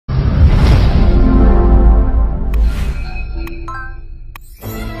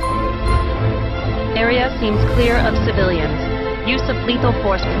seems clear of civilians. Use of lethal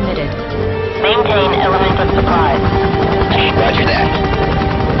force permitted. Maintain element of surprise. Roger that.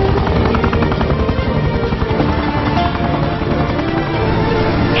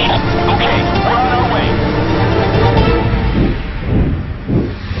 Okay, we're on our way.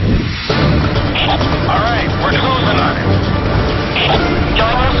 All right, we're closing on it.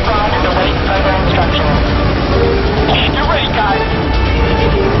 Join your squad and await further instructions. You ready, guys?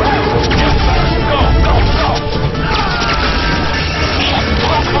 Yes, sir. Go, go, go!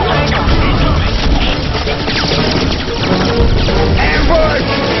 Ambush!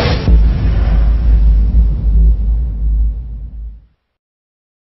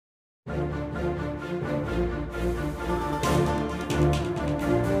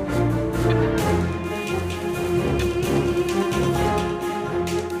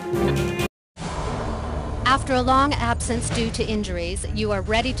 After a long absence due to injuries, you are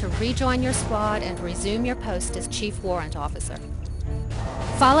ready to rejoin your squad and resume your post as Chief Warrant Officer.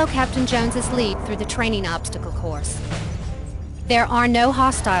 Follow Captain Jones's lead through the training obstacle course. There are no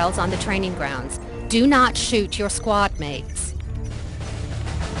hostiles on the training grounds. Do not shoot your squad mates.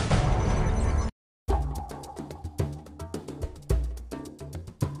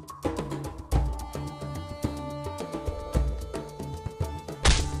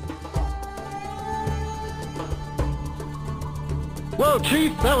 Whoa,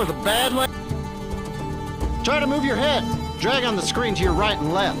 Chief, that was a bad one. Try to move your head. Drag on the screen to your right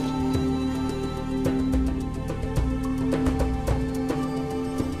and left.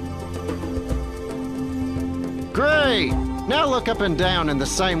 Great! Now look up and down in the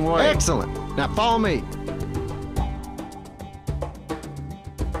same way. Excellent. Now follow me.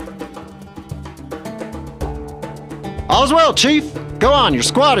 All's well, Chief. Go on, your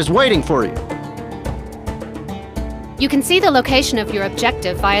squad is waiting for you. You can see the location of your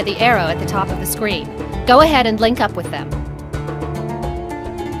objective via the arrow at the top of the screen. Go ahead and link up with them.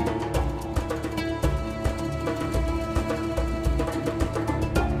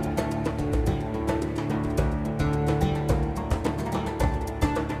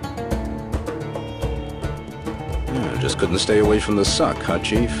 Just couldn't stay away from the suck, huh,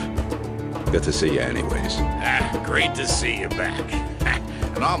 Chief? Good to see you anyways. Great to see you back.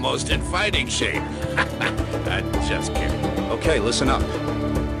 And almost in fighting shape. Just kidding. Okay, listen up.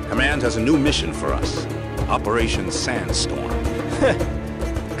 Command has a new mission for us. Operation Sandstorm.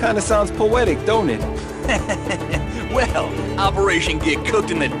 Kinda sounds poetic, don't it? Well, Operation Get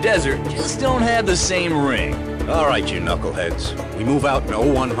Cooked in the Desert just don't have the same ring. All right, you knuckleheads. We move out in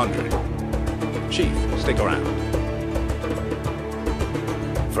 0100. Chief, stick around.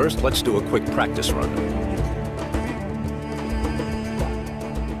 First, let's do a quick practice run.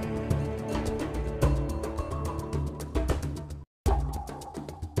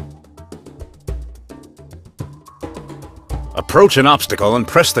 Approach an obstacle and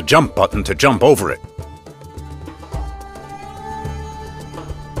press the jump button to jump over it.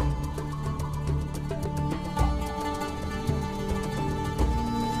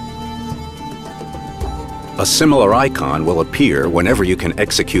 A similar icon will appear whenever you can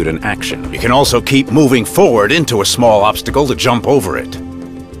execute an action. You can also keep moving forward into a small obstacle to jump over it.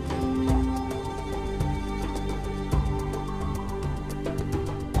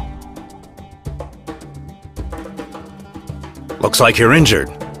 Looks like you're injured.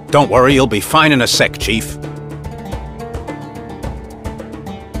 Don't worry, you'll be fine in a sec, Chief.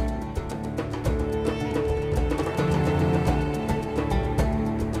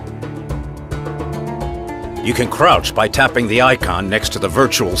 You can crouch by tapping the icon next to the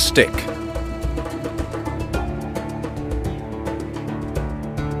virtual stick.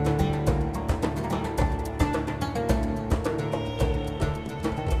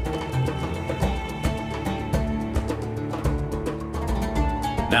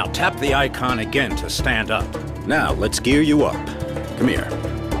 Now tap the icon again to stand up. Now let's gear you up. Come here.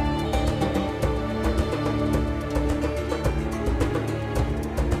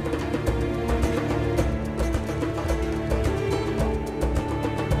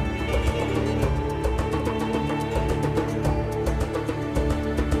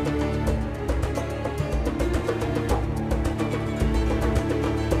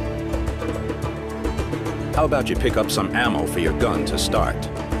 How about you pick up some ammo for your gun to start?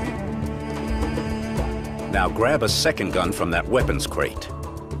 Now grab a second gun from that weapons crate.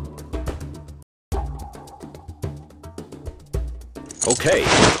 Okay,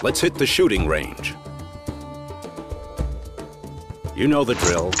 let's hit the shooting range. You know the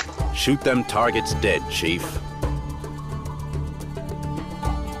drill. Shoot them targets dead, Chief.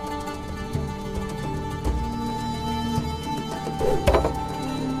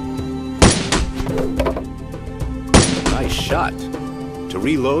 shot. To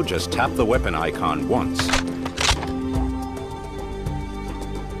reload, just tap the weapon icon once.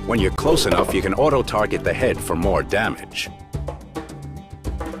 When you're close enough, you can auto-target the head for more damage.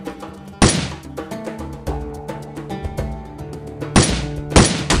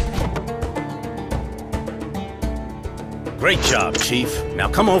 Great job, Chief. Now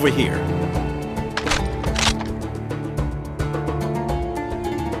come over here.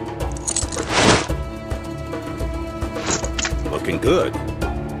 Looking good.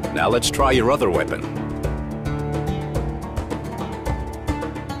 Now let's try your other weapon.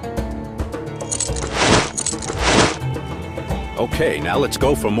 Okay, now let's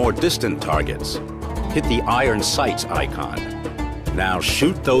go for more distant targets. Hit the iron sights icon. Now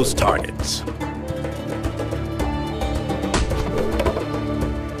shoot those targets.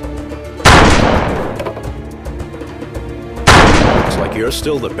 Looks like you're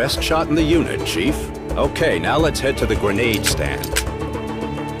still the best shot in the unit, Chief. Okay, now let's head to the grenade stand.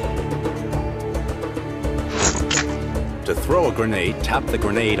 To throw a grenade, tap the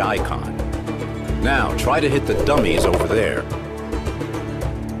grenade icon. Now, try to hit the dummies over there.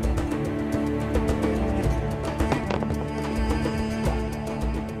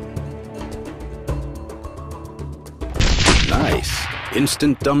 Nice.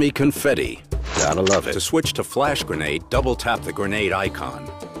 Instant dummy confetti. Gotta love it. To switch to flash grenade, double tap the grenade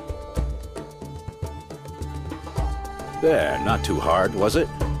icon. There, not too hard, was it?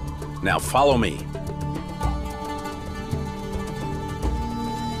 Now follow me.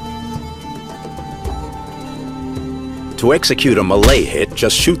 To execute a melee hit,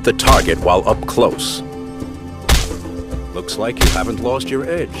 just shoot the target while up close. Looks like you haven't lost your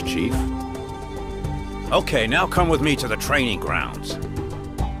edge, Chief. Okay, now come with me to the training grounds.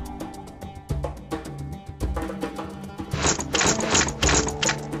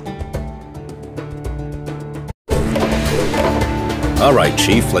 All right,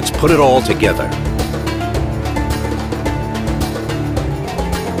 Chief, let's put it all together.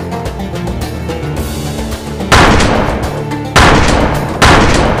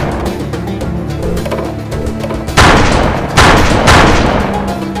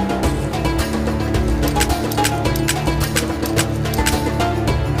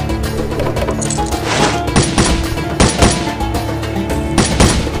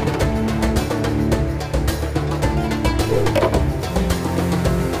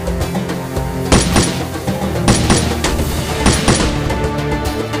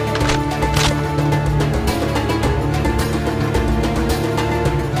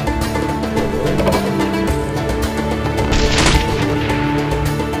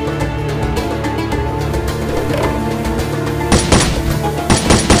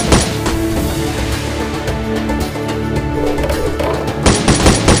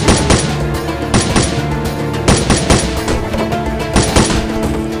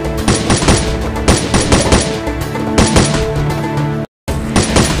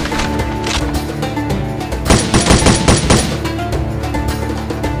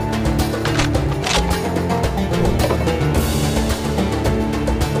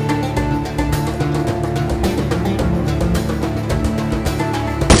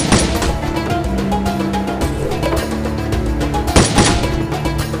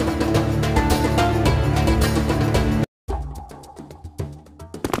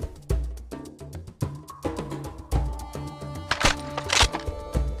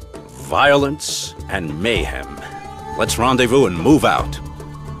 Violence and mayhem. Let's rendezvous and move out.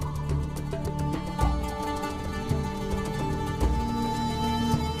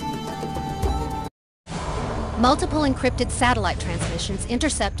 Multiple encrypted satellite transmissions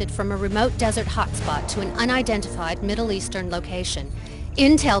intercepted from a remote desert hotspot to an unidentified Middle Eastern location.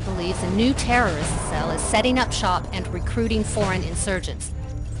 Intel believes a new terrorist cell is setting up shop and recruiting foreign insurgents.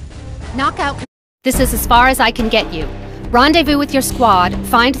 Knockout. This is as far as I can get you. Rendezvous with your squad,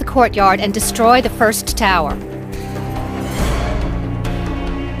 find the courtyard, and destroy the first tower.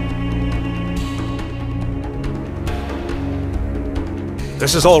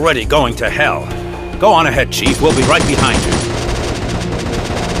 This is already going to hell. Go on ahead, Chief. We'll be right behind you.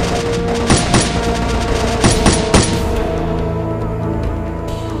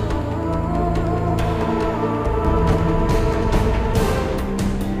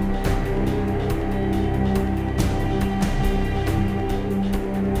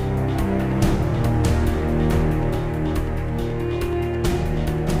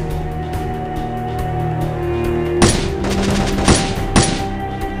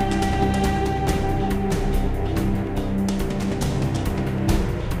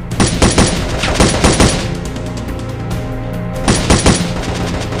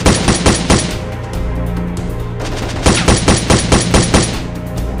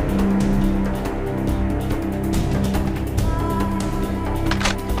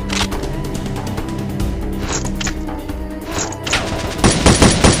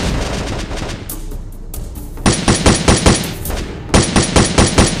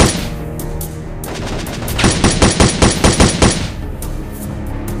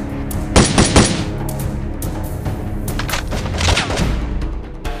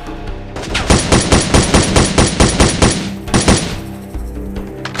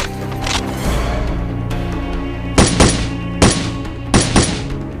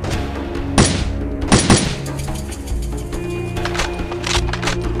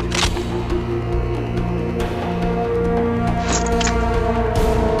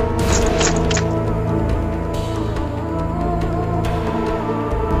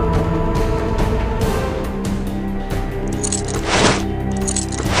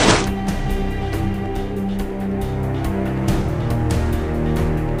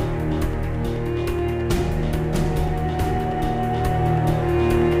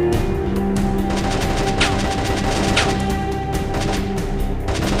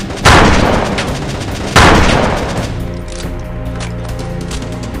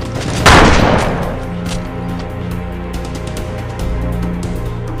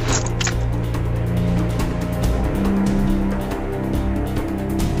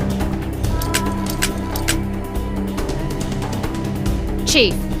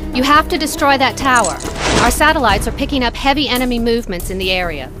 Chief, you have to destroy that tower. Our satellites are picking up heavy enemy movements in the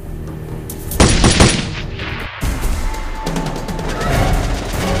area.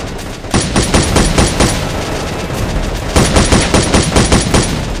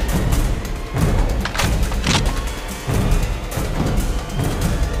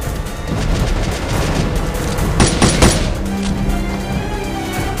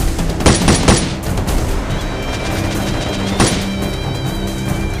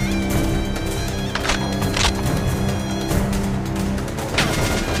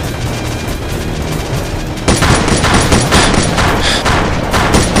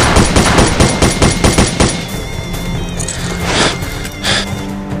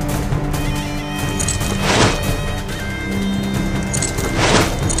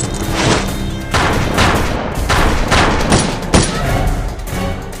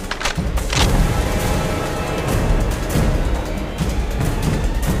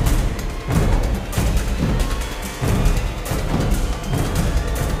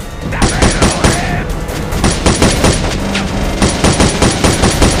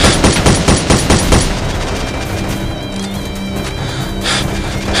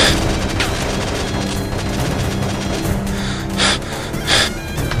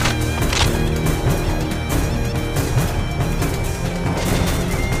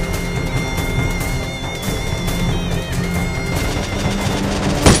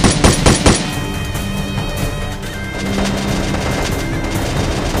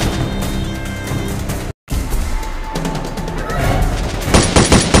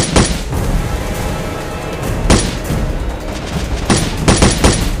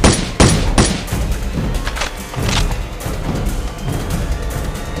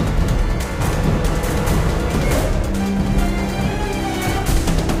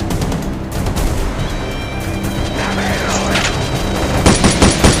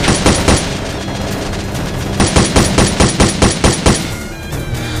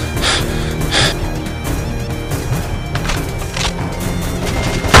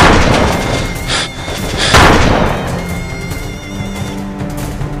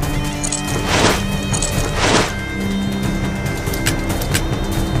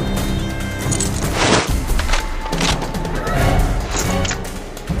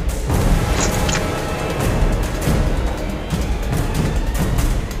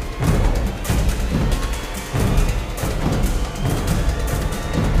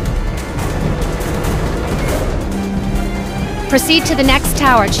 Proceed to the next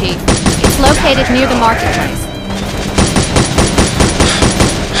tower, Chief. It's located near the marketplace.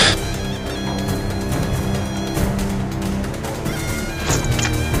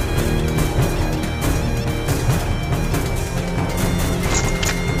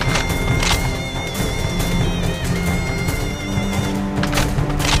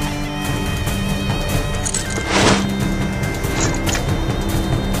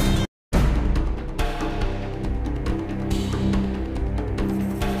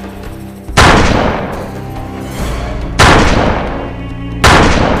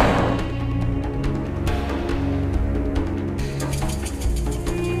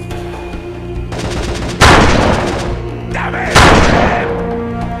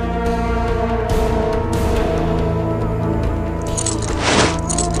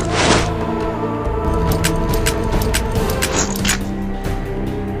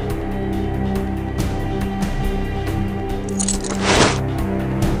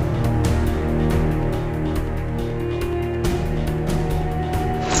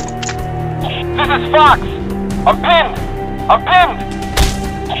 This is Fox! I'm pinned! I'm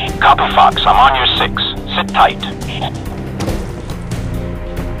pinned! Copy, Fox. I'm on your 6. Sit tight.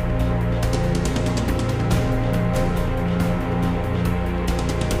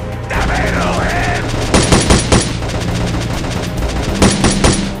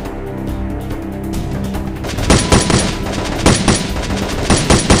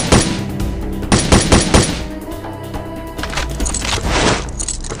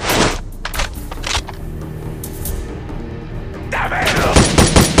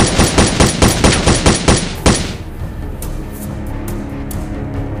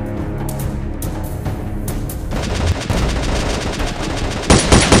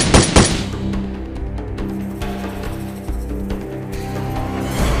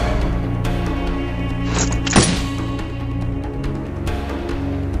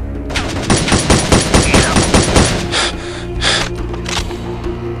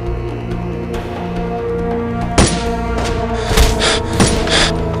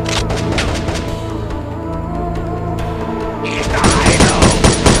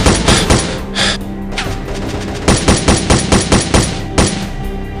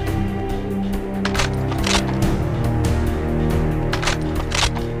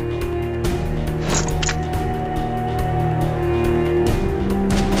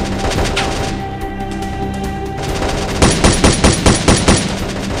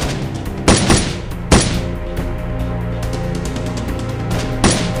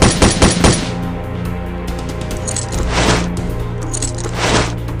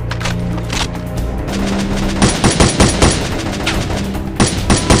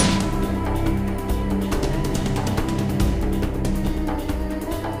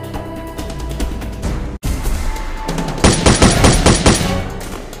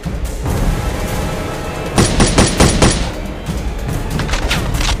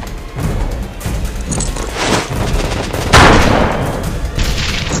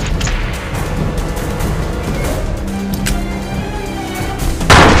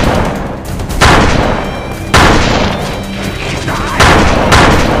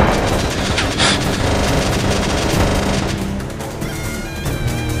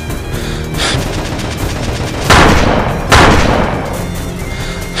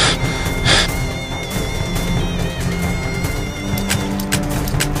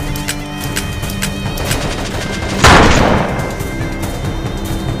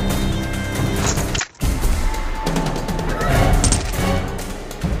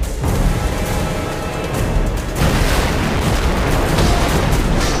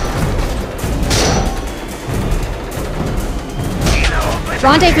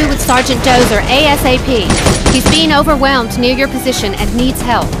 Rendezvous with Sergeant Dozer ASAP. He's being overwhelmed near your position and needs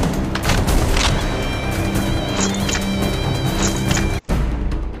help.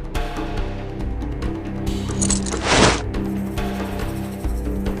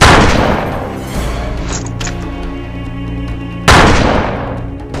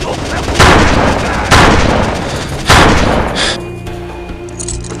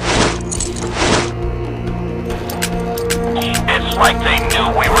 It's like they knew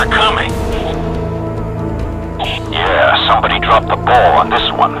we were coming. Yeah, somebody dropped the ball on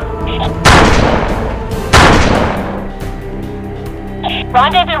this one.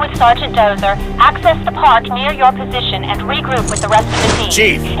 Rendezvous with Sergeant Dozer. Access the park near your position and regroup with the rest of the team.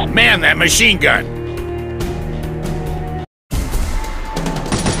 Chief, man that machine gun.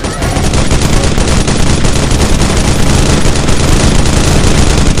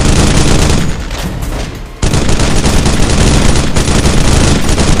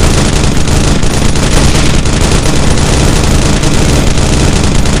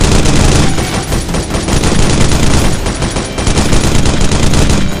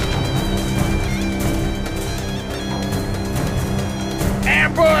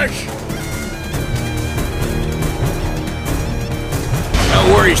 Ambush! No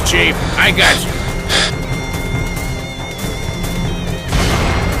worries, Chief. I got you.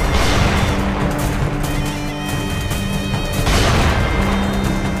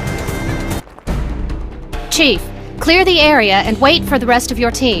 Chief, clear the area and wait for the rest of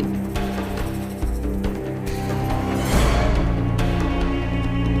your team.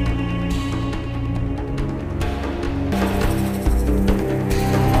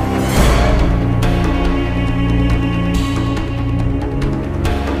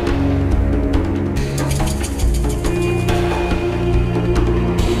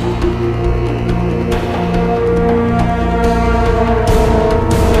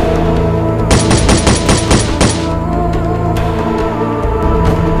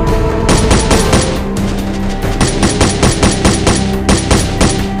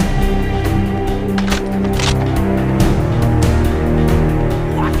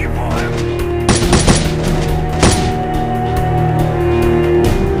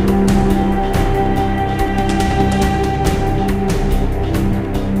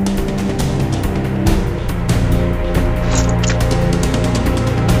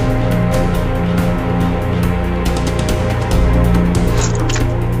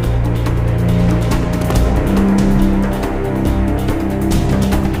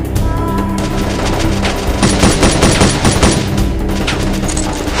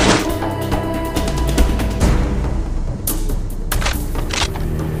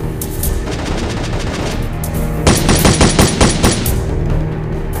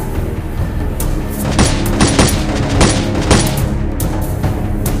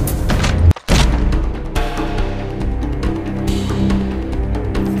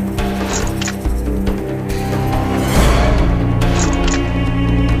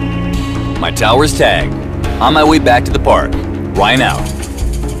 My tower's tagged. On my way back to the park. Ryan out.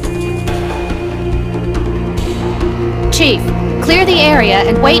 Chief, clear the area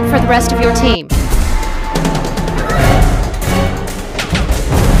and wait for the rest of your team.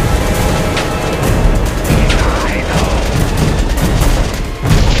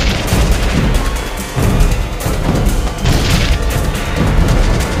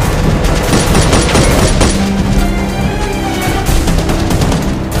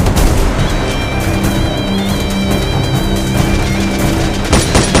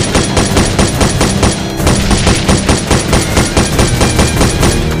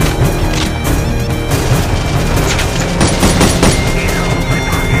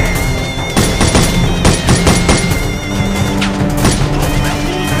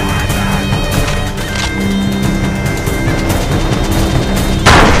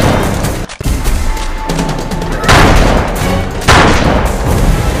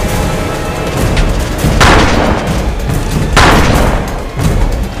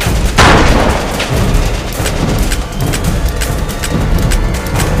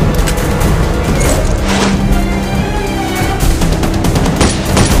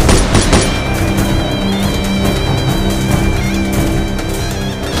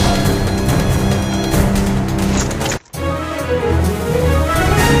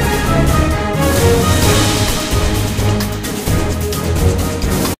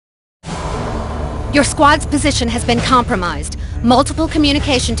 Your squad's position has been compromised. Multiple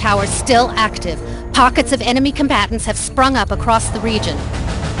communication towers still active. Pockets of enemy combatants have sprung up across the region.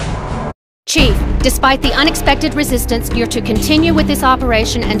 Chief, despite the unexpected resistance, you're to continue with this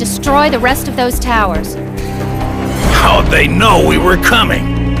operation and destroy the rest of those towers. How'd they know we were coming?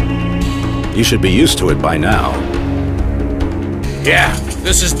 You should be used to it by now. Yeah,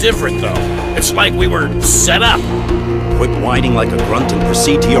 this is different though. It's like we were set up. Quit whining like a grunt and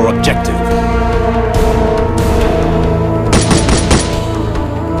proceed to your objective.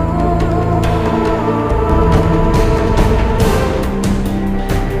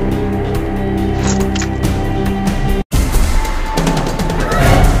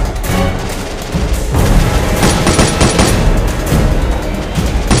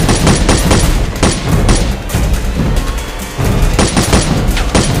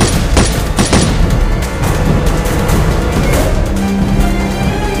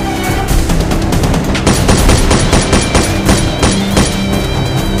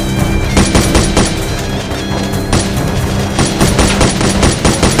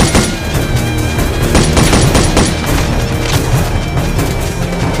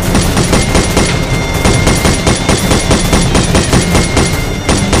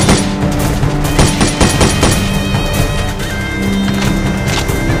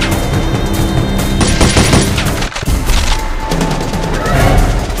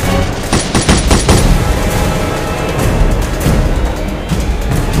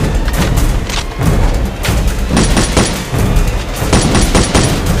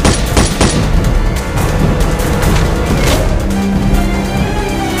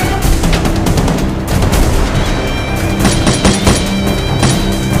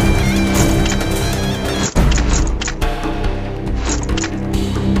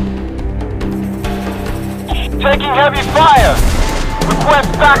 Taking heavy fire!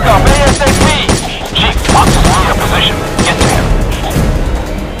 Request backup ASAP! Chief, Fox is in your position. Get to him.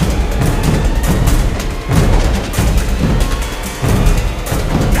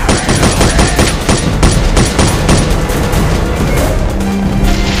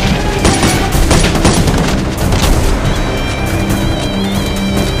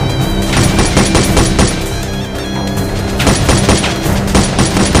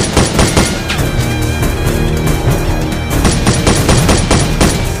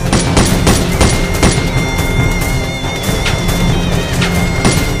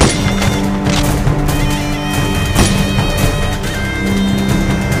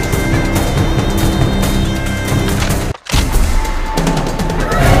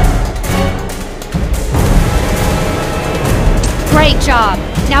 Great job.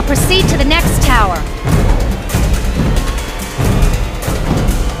 Now proceed to the next tower.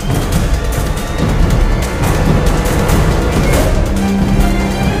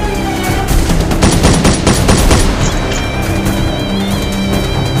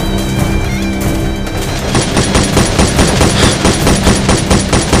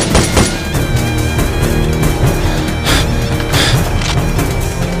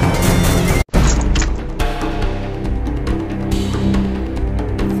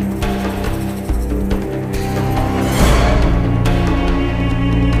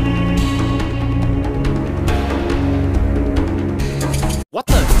 What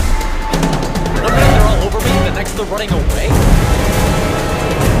the? One minute they're all over me, the next they're running away?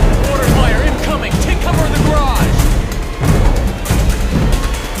 Mortar fire incoming! Take cover in the garage!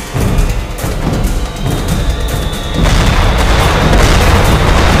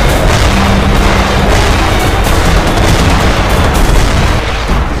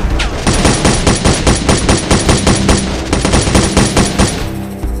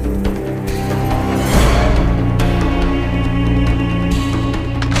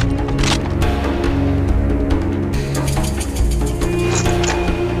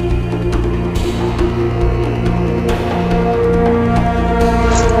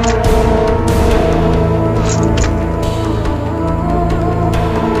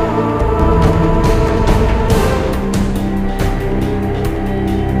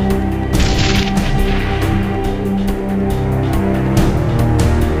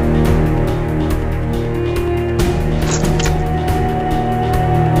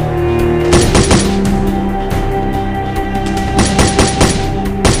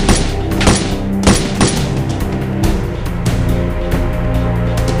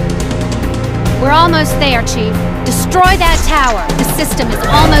 We're almost there, Chief. Destroy that tower. The system is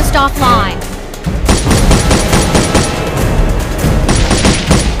almost offline.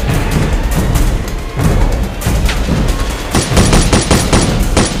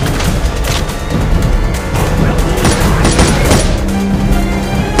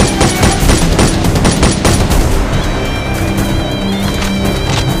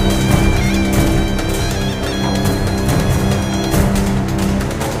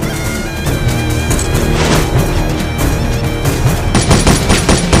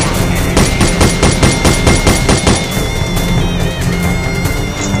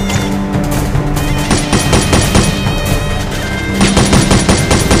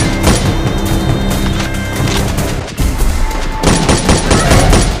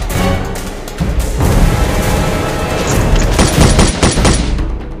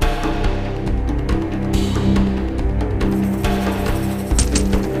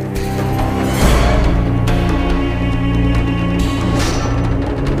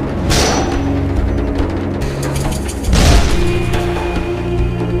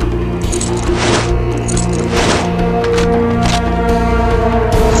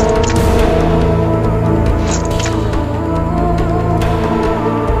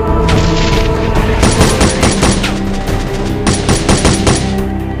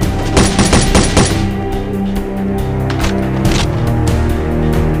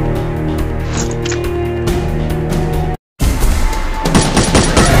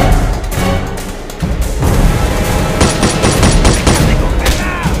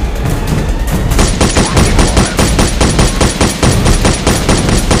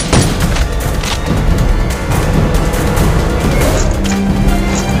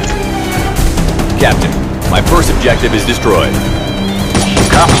 First objective is destroyed.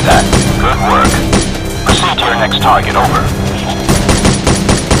 Copy that. Good work. Proceed to your next target, over.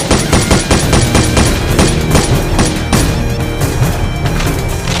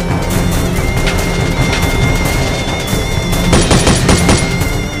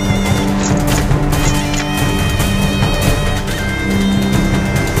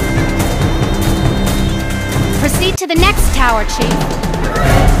 Proceed to the next tower, Chief.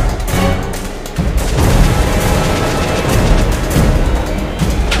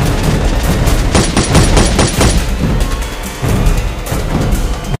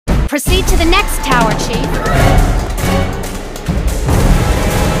 Proceed to the next tower, Chief.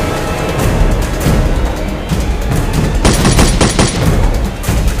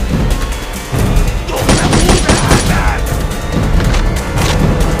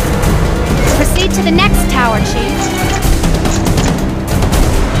 Proceed to the next tower, Chief.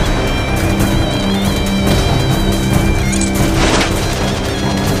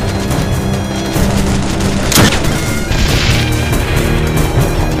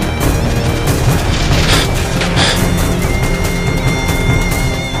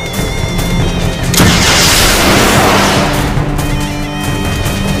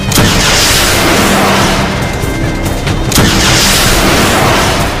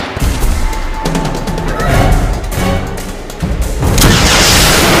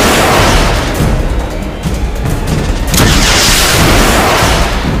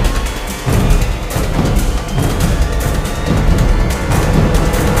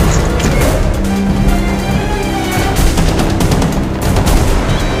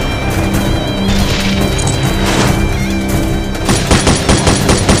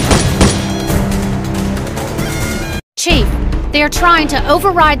 Chief, they are trying to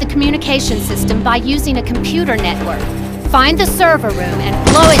override the communication system by using a computer network. Find the server room and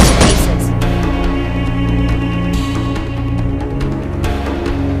blow it to pieces.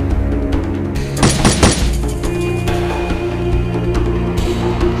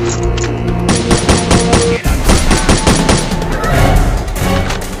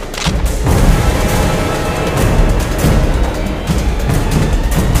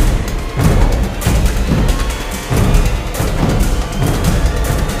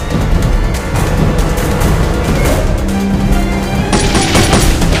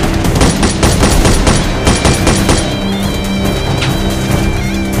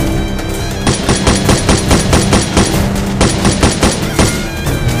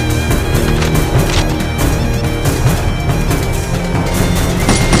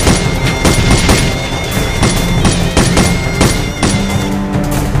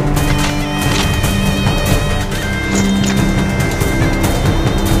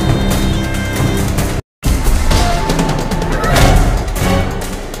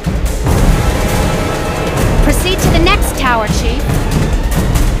 Proceed to the next tower, Chief.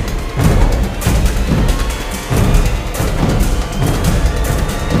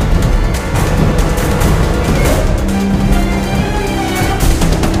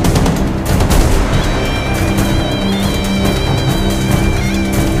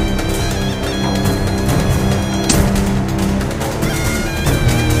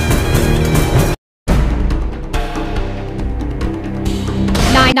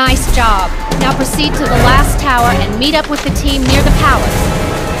 Nice job. Now proceed to the last tower and meet up with the team near the palace.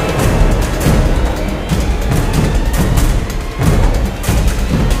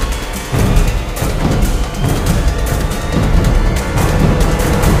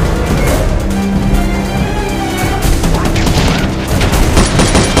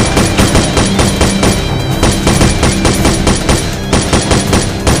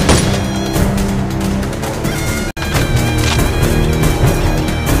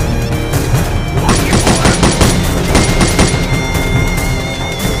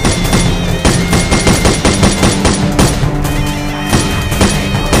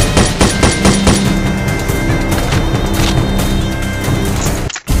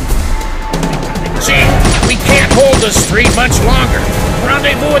 Hold the street much longer.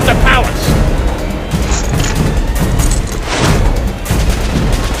 Rendezvous at the palace.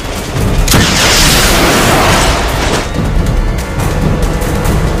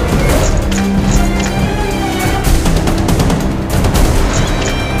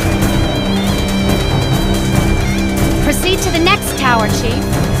 Proceed to the next tower, Chief.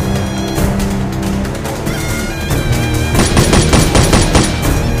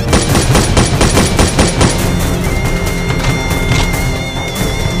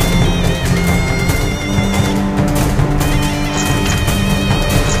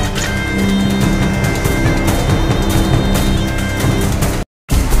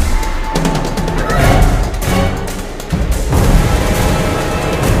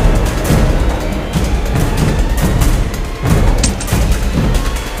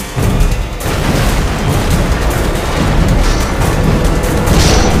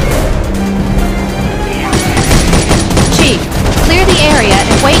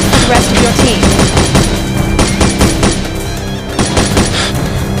 the rest of your team.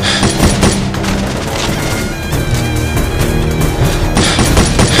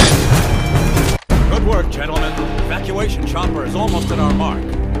 Good work, gentlemen. Evacuation chopper is almost at our mark.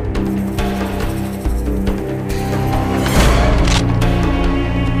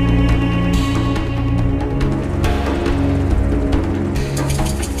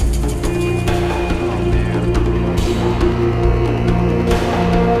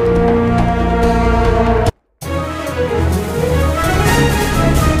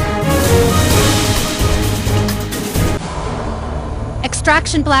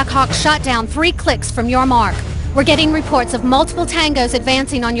 Extraction Black Hawk shot down 3 clicks from your mark. We're getting reports of multiple tangos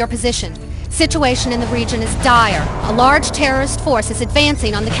advancing on your position. Situation in the region is dire. A large terrorist force is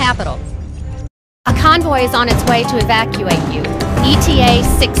advancing on the capital. A convoy is on its way to evacuate you. ETA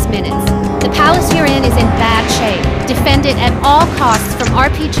 6 minutes. The palace you're in is in bad shape. Defend it at all costs from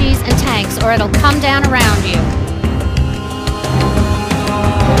RPGs and tanks or it'll come down around you.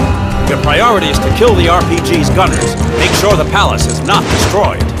 Your priority is to kill the RPG's gunners. Make sure the palace is not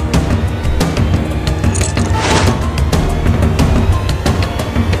destroyed.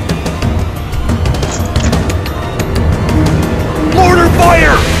 Mortar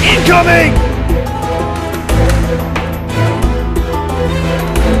fire! Incoming!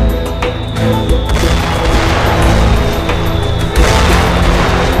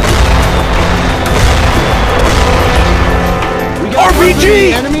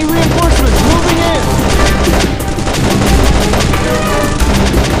 RPG! Enemy reinforcements moving in!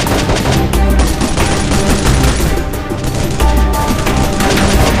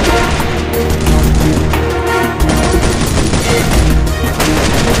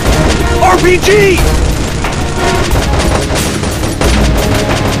 RPG!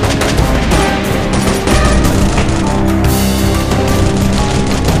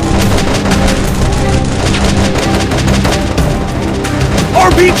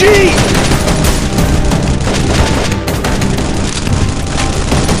 RPG!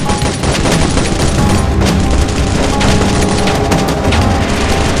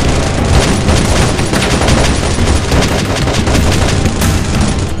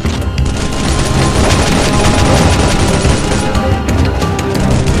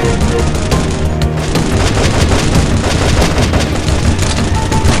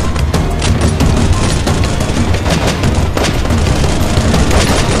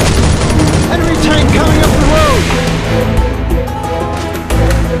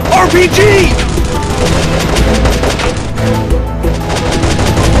 RPG!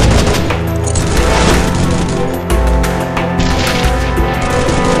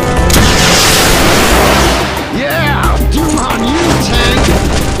 Yeah! Doom on you, tank!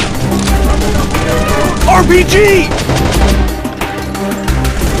 RPG!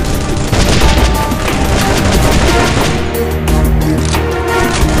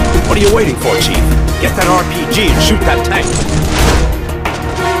 What are you waiting for, Chief? Get that RPG and shoot that tank.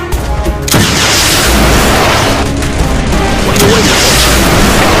 What are you waiting for, Chief?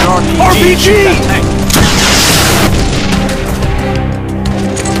 Get that RPG! And shoot that tank.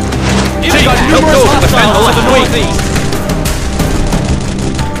 Chief, help those to defend the left wing.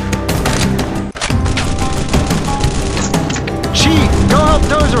 Chief, go help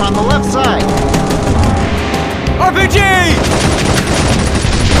Dozer on the left side. RPG!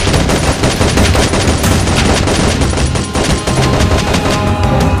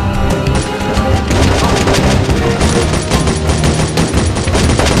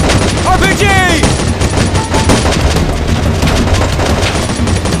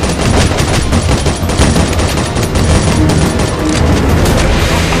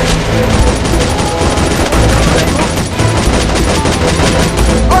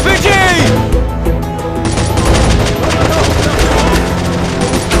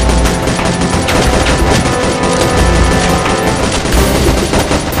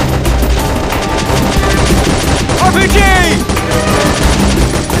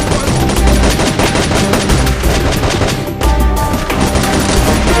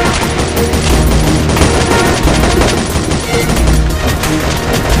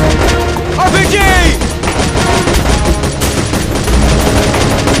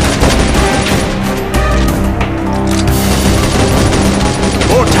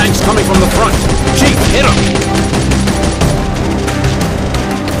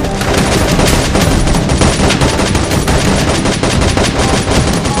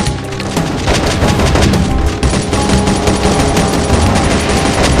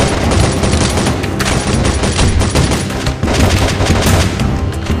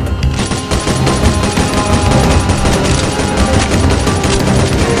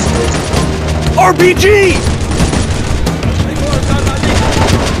 RPG!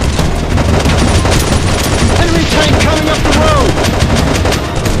 Enemy tank coming up the road!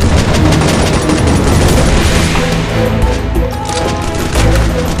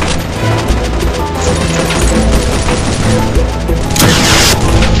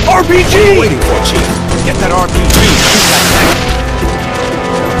 RPG! Waiting for, Chief. Get that RPG. Shoot that tank.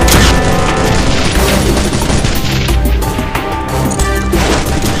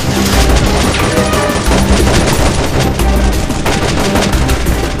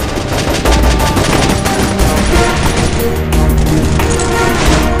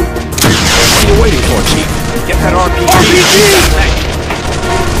 What are you waiting for, Chief? Get that RPG. RPG!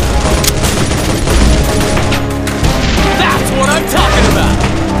 That's what I'm talking about!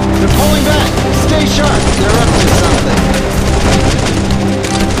 They're pulling back! Stay sharp! They're up to something!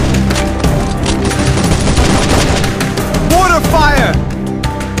 Water fire!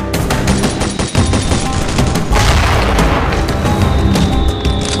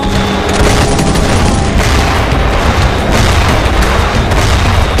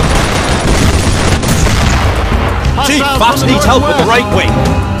 Chief, Fox needs help with the right wing.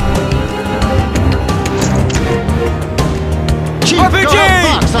 Chief, RPG! go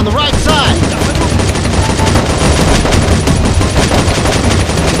help Fox on the right side!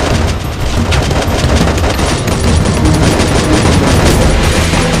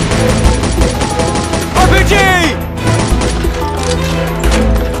 RPG!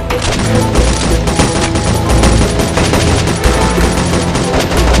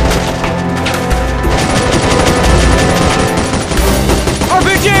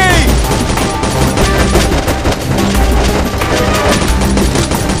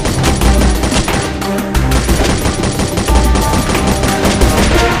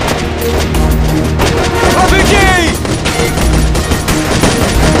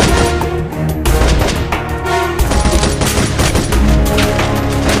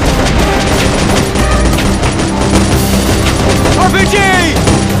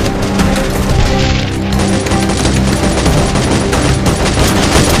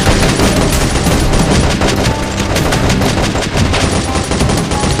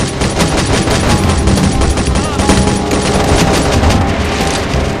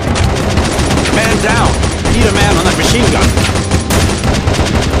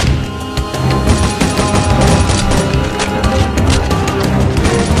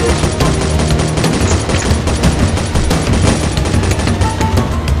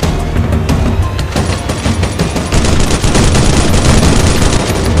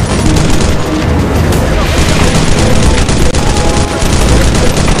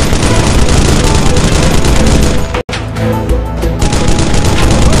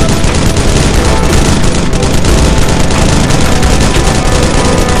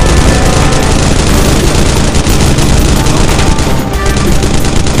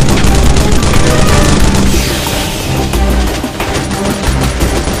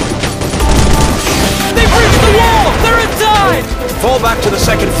 Fall back to the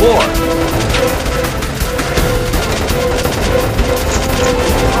second floor.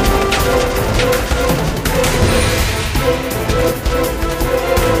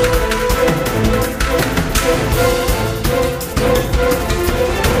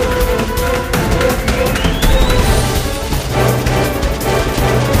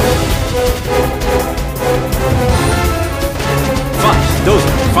 Fox,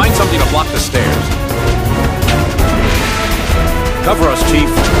 Dozer, find something to block the stairs. Cover us, Chief.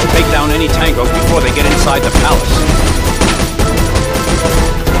 We'll take down any tangos before they get inside the palace.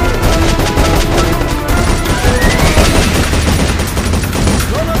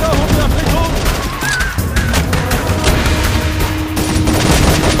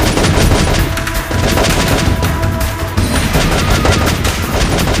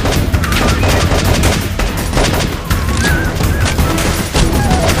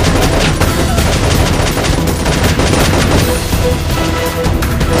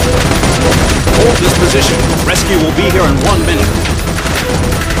 Hold this position. Rescue will be here in 1 minute.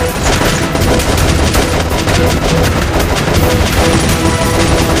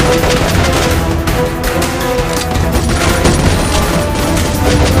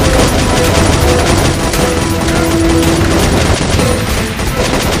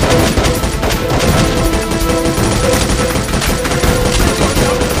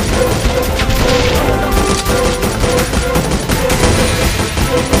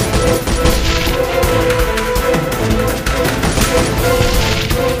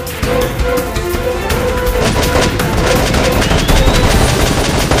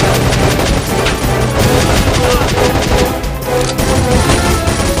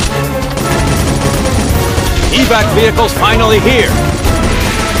 evac vehicle's finally here.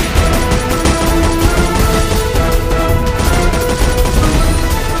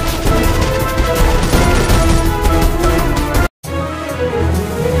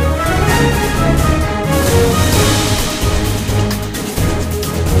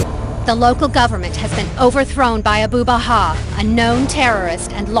 The local government has been overthrown by Abu Baha, a known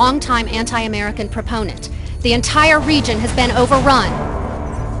terrorist and longtime anti-American proponent. The entire region has been overrun.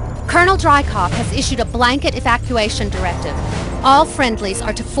 Colonel Drykov has issued a blanket evacuation directive. All friendlies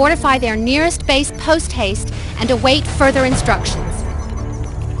are to fortify their nearest base post-haste and await further instructions.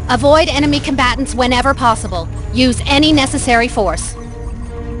 Avoid enemy combatants whenever possible. Use any necessary force.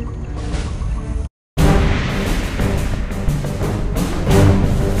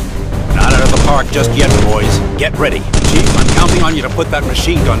 Park just yet, boys. Get ready. Chief, I'm counting on you to put that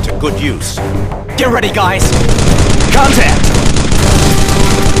machine gun to good use. Get ready, guys! Contact!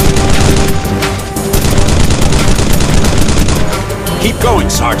 Keep going,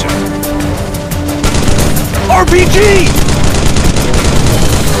 Sergeant. RPG!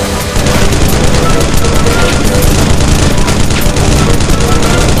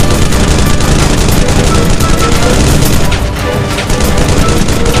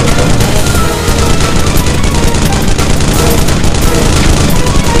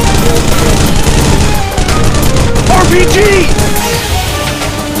 RPG!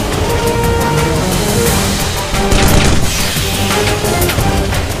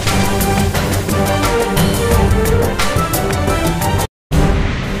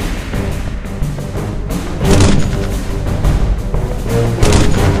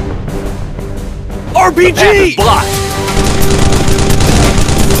 RPG! Blocked!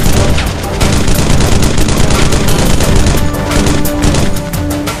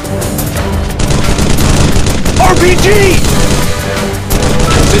 RPG!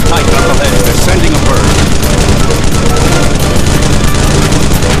 Sit tight, knuckleheads. They're sending a bird.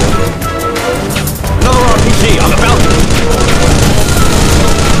 Another RPG on the balcony.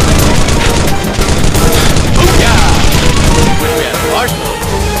 Booyah! Wish we had marshmallows.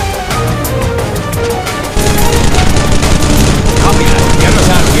 Copy that. Get us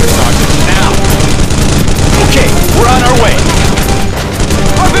out of here, Sergeant. Now. Okay, we're on our way.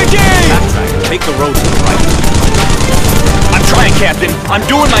 RPG! Backtrack. Take the road to the right. I'm trying, Captain. I'm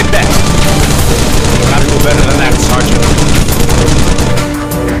doing my best. Gotta do better than that, Sergeant.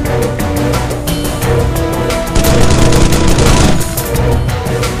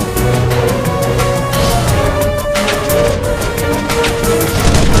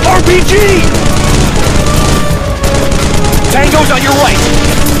 RPG! Tango's on your right.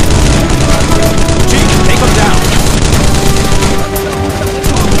 Chief, take them down.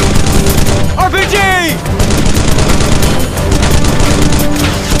 RPG!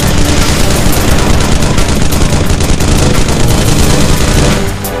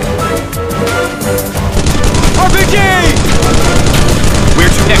 Where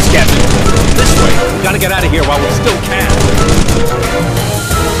to next, Captain? This way. We gotta get out of here while we still can.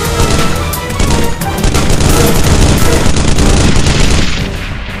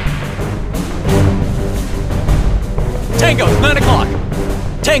 Tango's 9 o'clock.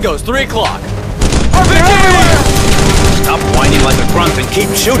 Tango's 3 o'clock. Stop whining like a grunt and keep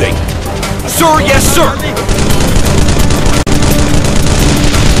shooting. Sir, yes, sir.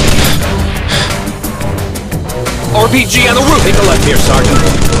 RPG on the roof. Take a left here, Sergeant.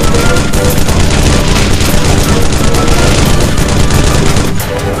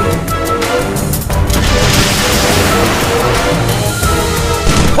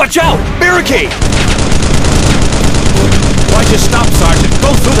 Watch out! Barricade! Why'd you stop, Sergeant?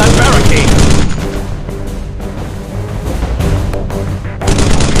 Go through that barricade.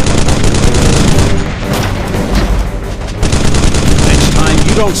 Next time,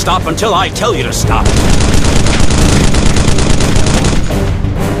 you don't stop until I tell you to stop.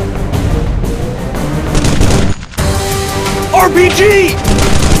 RPG!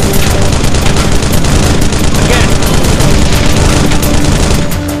 Again.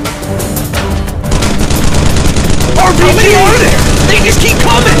 RPG! How many are there? They just keep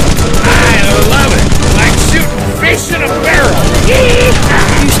coming! I love it. Like shooting fish in a barrel.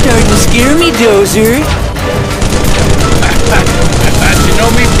 You're starting to scare me, Dozer. I thought you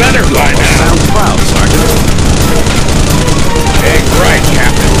know me better by now. Sound proud, Sergeant. Egg right,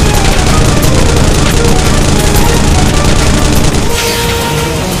 Captain.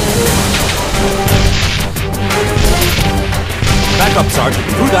 Back up, Sergeant.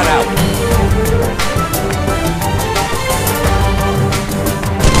 Threw that out.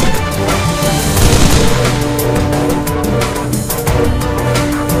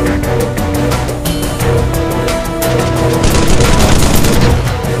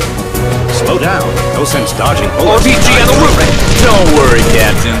 RPG on the roof! Don't worry,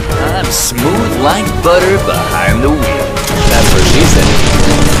 Captain. I'm smooth like butter behind the wheel. That's what she said.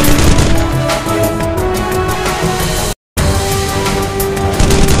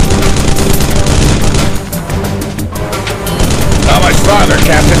 How much farther,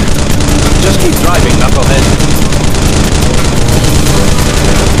 Captain? Just keep driving, knucklehead.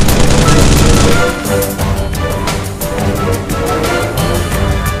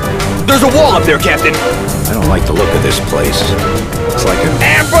 There's a wall up there, Captain. I don't like the look of this place. It's like an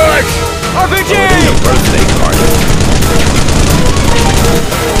Ambush! RPG! a birthday party.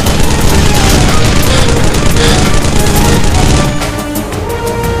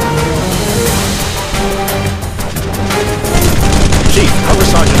 Chief, cover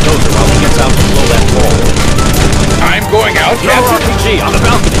Sergeant Dozer while he gets out to blow that wall. I'm going out, Throw Captain. RPG on the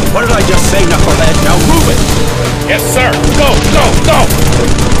balcony. What did I just say, knucklehead? Now move it! Yes, sir. Go, go, go!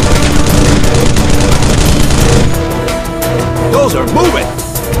 Dozer, move it!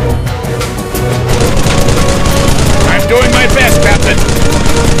 I'm doing my best, Captain.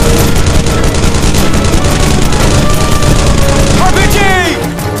 RPG!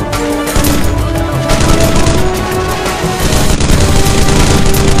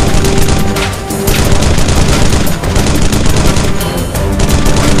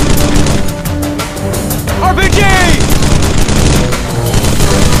 RPG!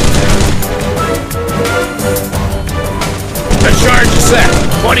 The charge is set.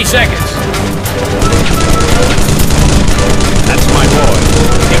 20 seconds. That's my boy.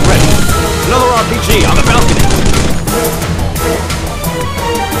 Get ready. Another RPG on the balcony.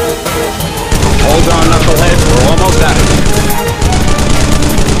 Hold on, knuckleheads. We're almost out of here.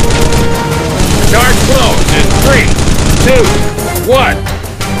 Charge closed in 3, 2, 1.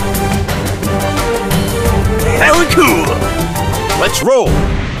 Hella cool. Let's roll.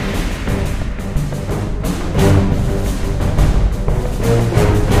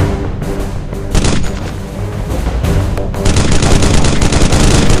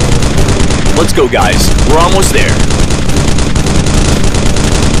 Let's go, guys. We're almost there.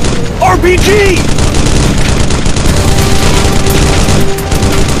 RPG!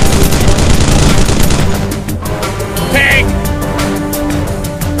 Tank!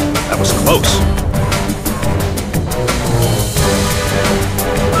 That was close.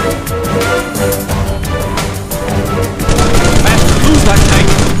 Faster, lose that tank.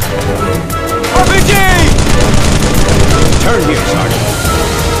 RPG! Turn here, Sergeant.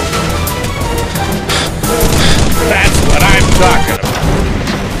 That's what I'm talking about.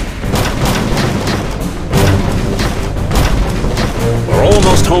 We're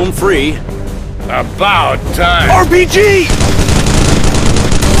almost home free. About time. RPG!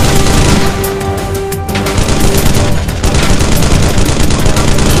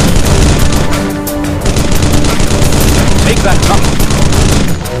 Take that tunnel.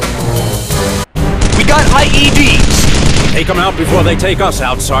 We got IEDs! Take them out before they take us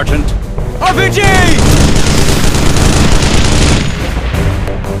out, Sergeant. RPG!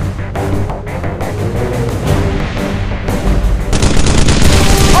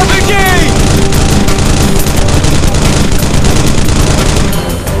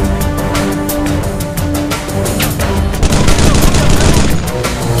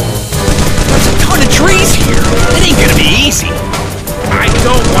 There's a ton of trees here. It ain't gonna be easy. I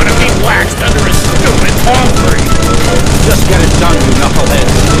don't want to be waxed under a stupid palm tree. Just get it done, you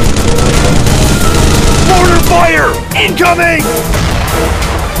knuckleheads. Mortar fire! Incoming!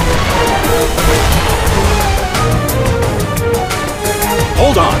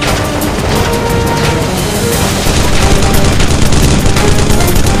 Hold on.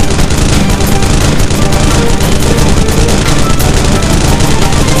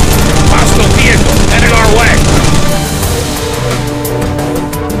 Hostile vehicle headed our way.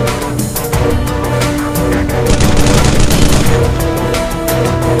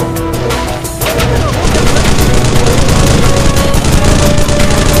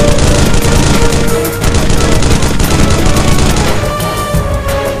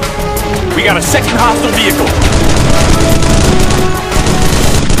 We got a second hostile vehicle.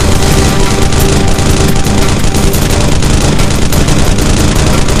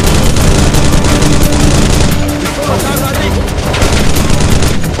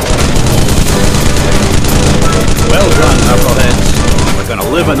 Well done, knuckleheads. We're gonna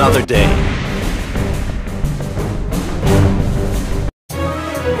live another day.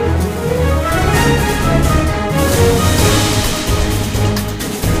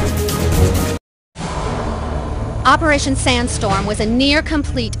 Operation Sandstorm was a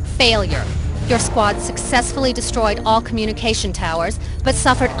near-complete failure. Your squad successfully destroyed all communication towers, but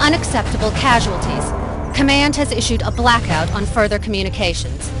suffered unacceptable casualties. Command has issued a blackout on further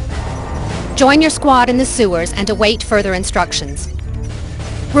communications. Join your squad in the sewers and await further instructions.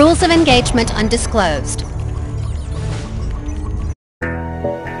 Rules of engagement undisclosed.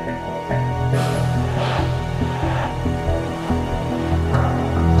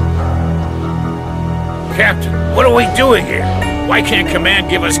 Captain, what are we doing here? Why can't Command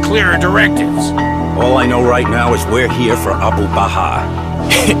give us clearer directives? All I know right now is we're here for Abu Baha.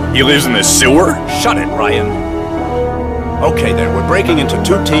 He lives in the sewer? Shut it, Ryan. Okay then, we're breaking into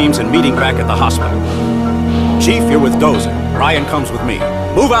 2 teams and meeting back at the hospital. Chief, you're with Dozer. Ryan comes with me.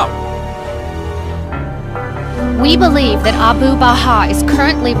 Move out! We believe that Abu Baha is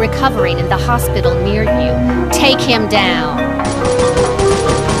currently recovering in the hospital near you. Take him down.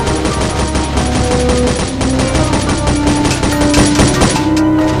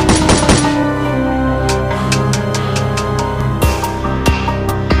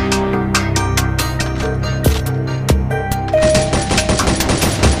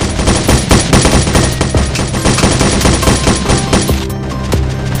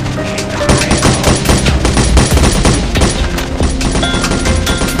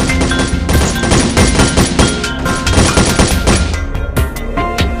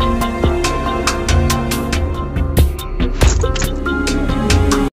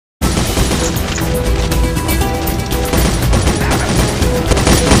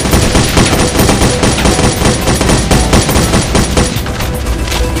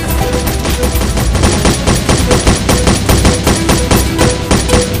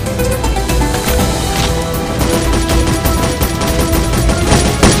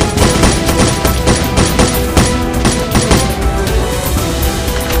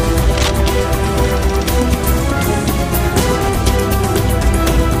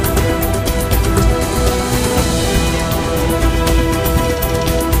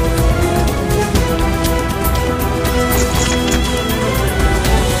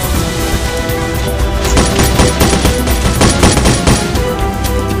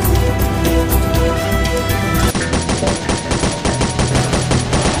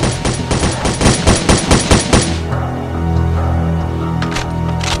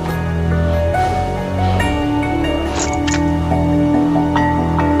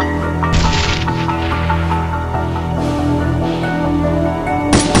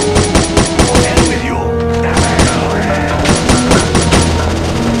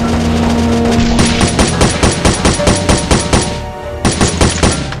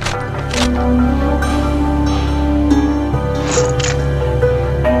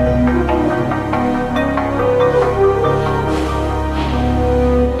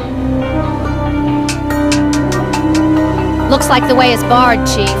 Looks like the way is barred,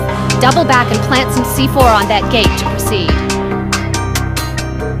 Chief. Double back and plant some C4 on that gate to proceed.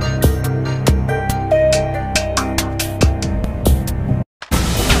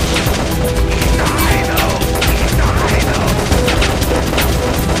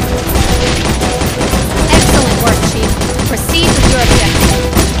 Excellent work, Chief. Proceed with your objective.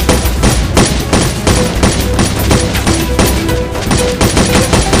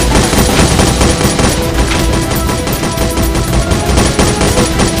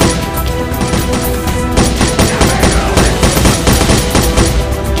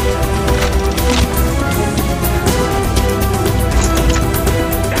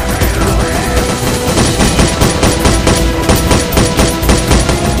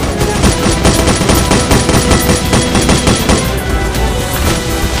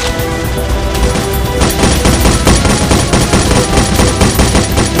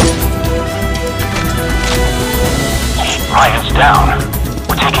 Ryan's down.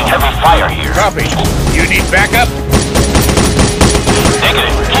 We're taking heavy fire here. Copy. You need backup?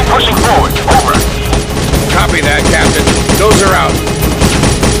 Negative. Keep pushing forward. Over. Copy that, Captain. Those are out.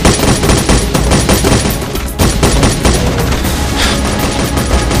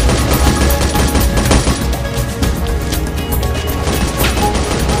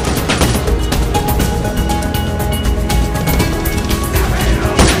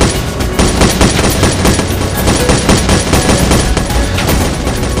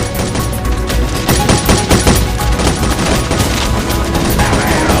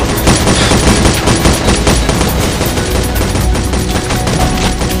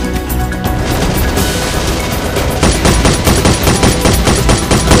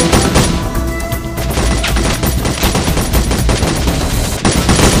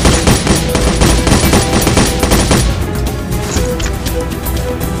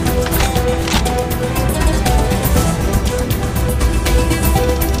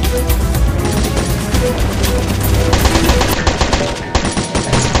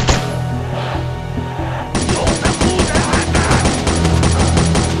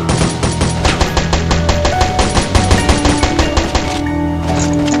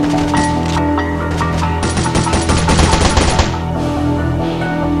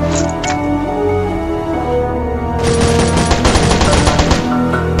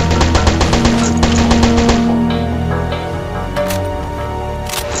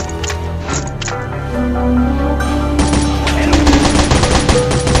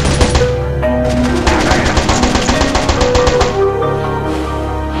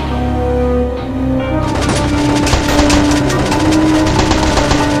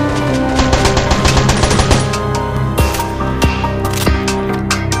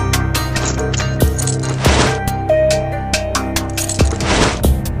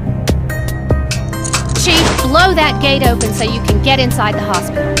 gate open so you can get inside the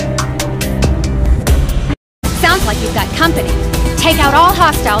hospital. Sounds like you've got company. Take out all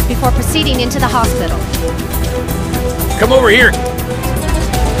hostiles before proceeding into the hospital. Come over here.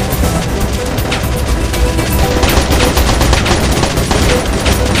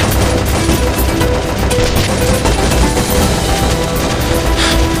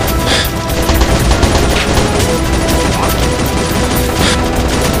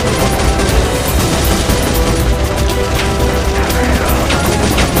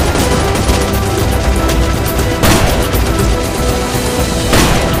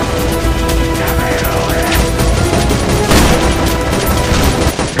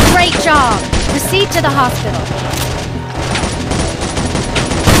 Proceed to the hospital.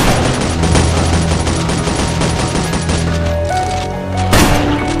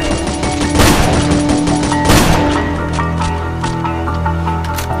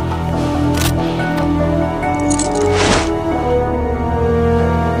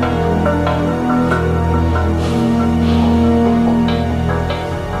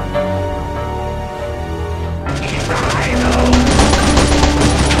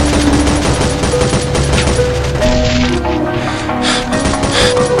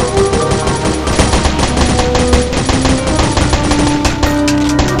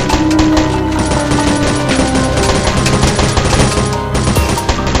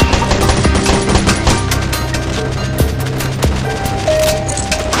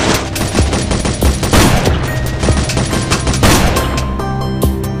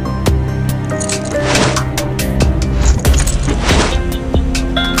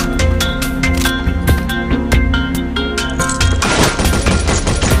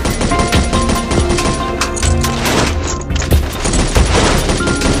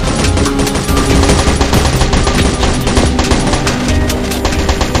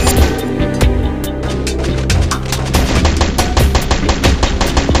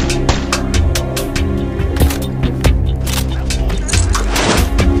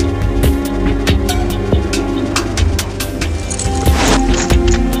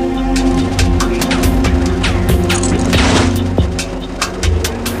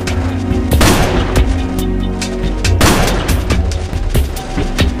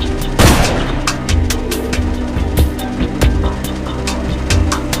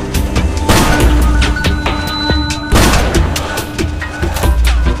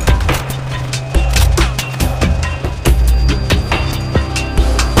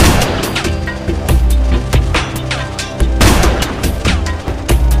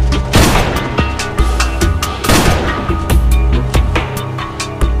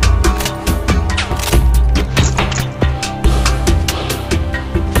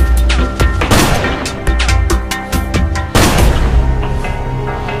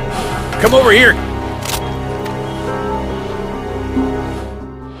 Come over here.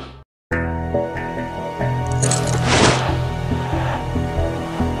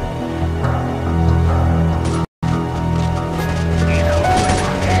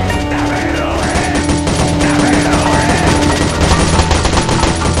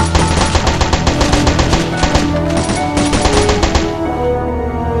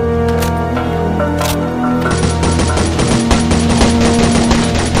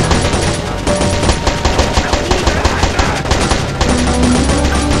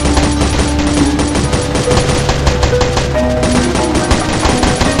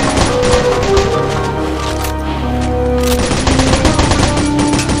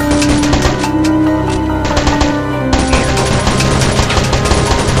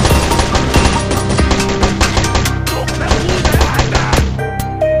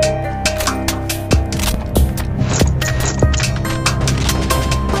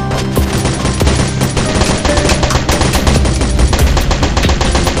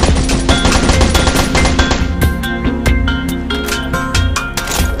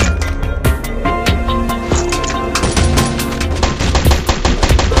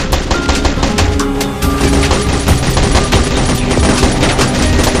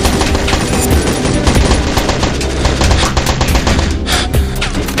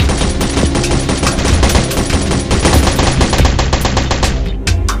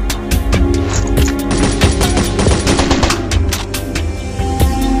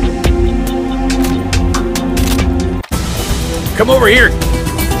 Come over here.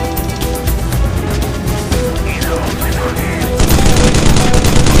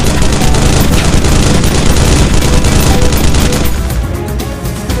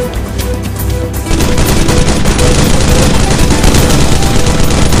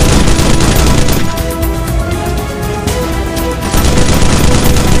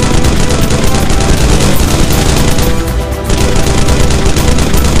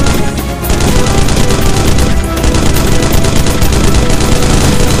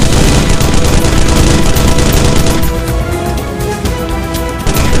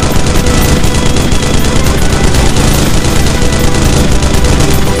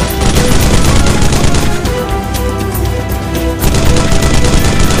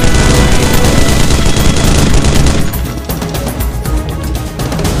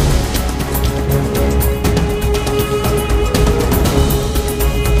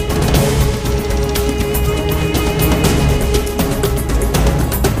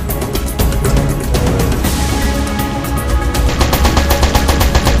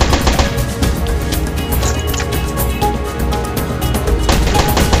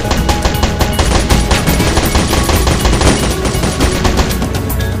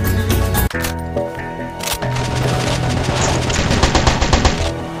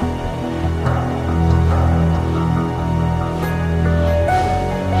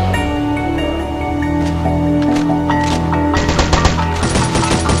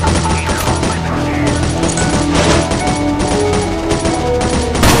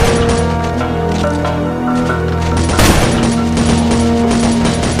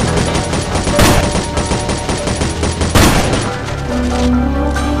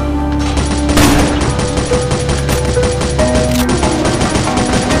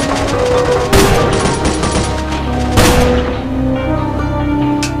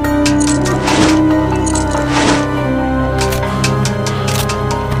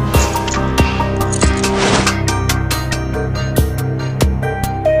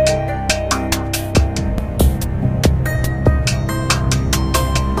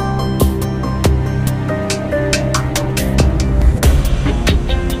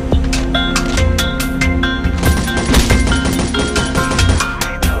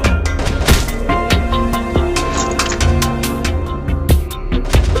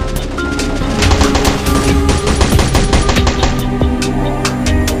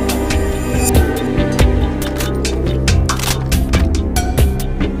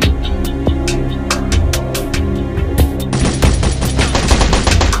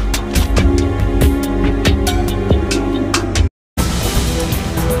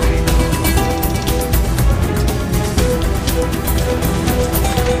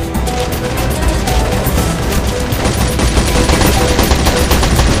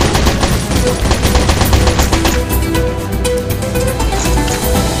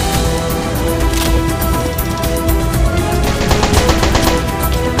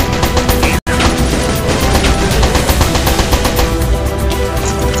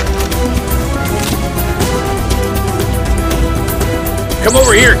 Come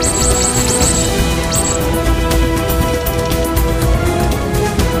over here.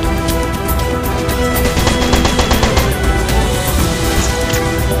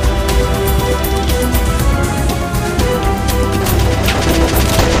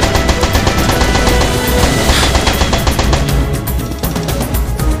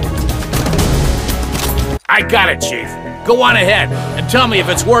 I got it, Chief. Go on ahead and tell me if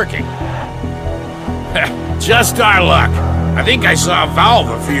it's working. Just our luck. I think I saw a valve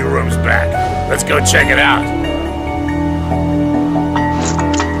a few rooms back. Let's go check it out.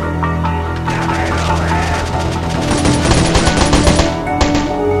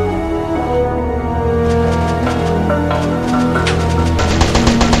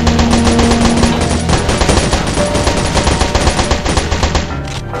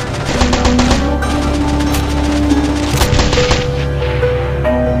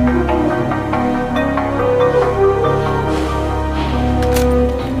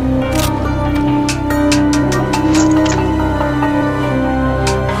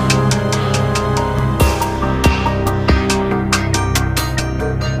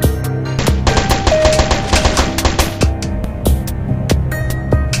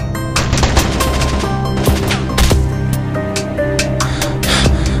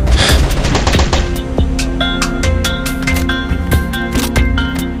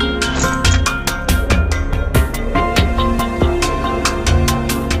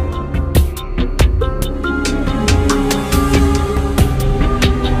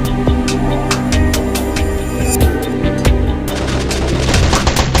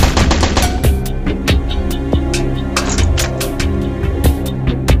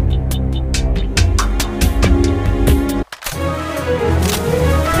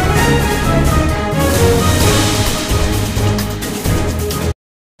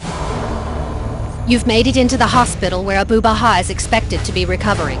 You've made it into the hospital where Abu Baha is expected to be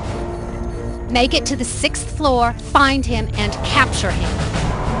recovering. Make it to the 6th floor, find him, and capture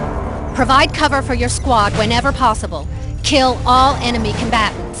him. Provide cover for your squad whenever possible. Kill all enemy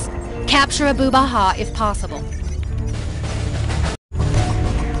combatants. Capture Abu Baha if possible.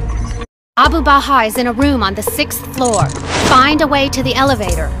 Abu Baha is in a room on the 6th floor. Find a way to the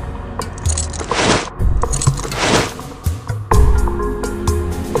elevator.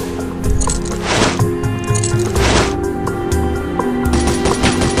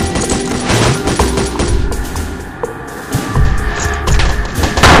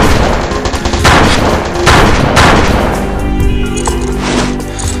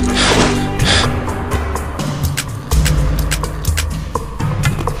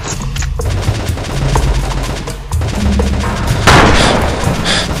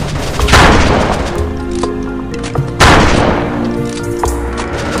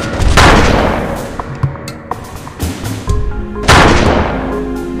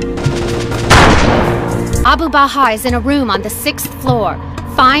 Abu Baha is in a room on the 6th floor.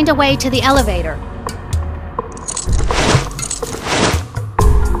 Find a way to the elevator.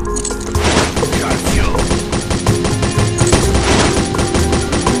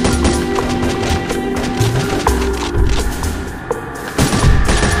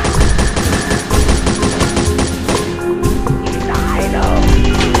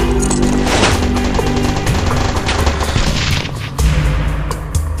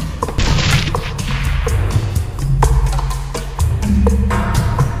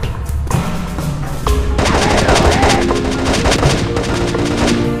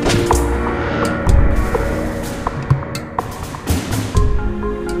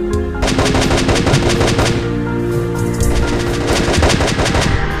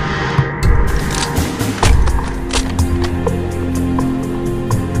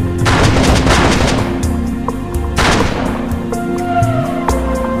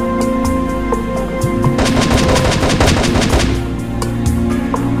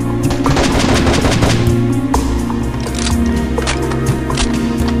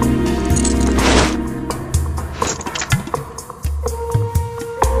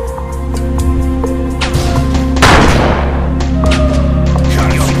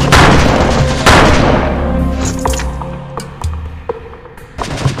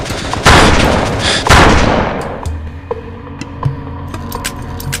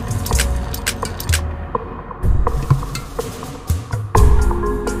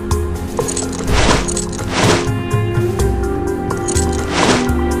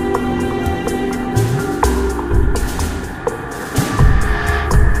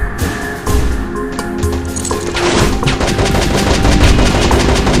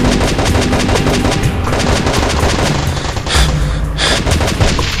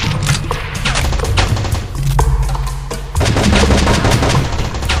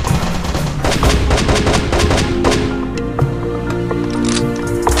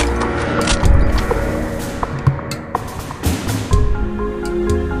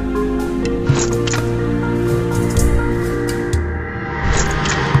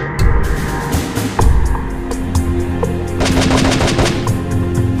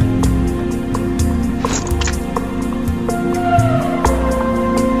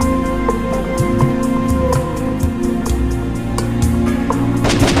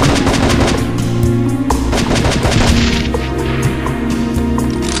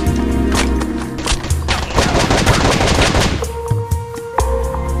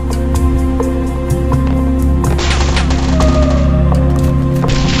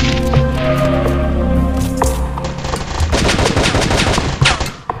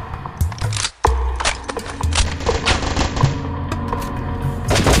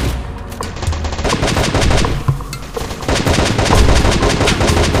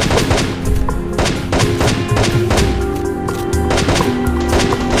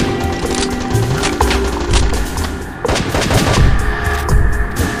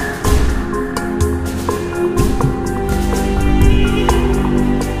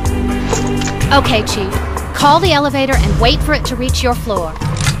 Okay, Chief. Call the elevator and wait for it to reach your floor.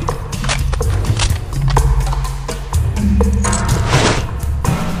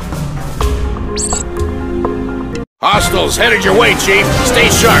 Hostiles headed your way, Chief. Stay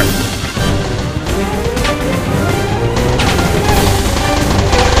sharp.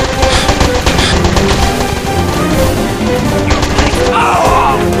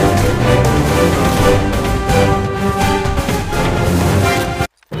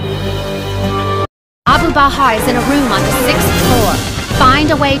 Abu Baha is in a room on the 6th floor.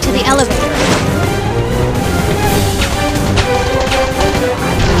 Find a way to the elevator.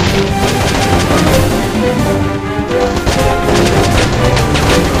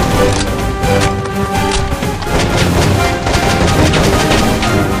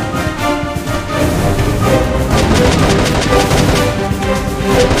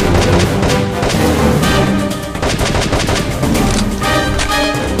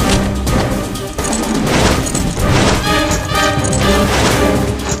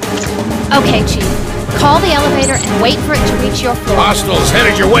 Okay, Chief. Call the elevator and wait for it to reach your floor. Hostiles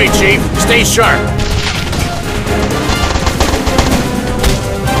headed your way, Chief. Stay sharp.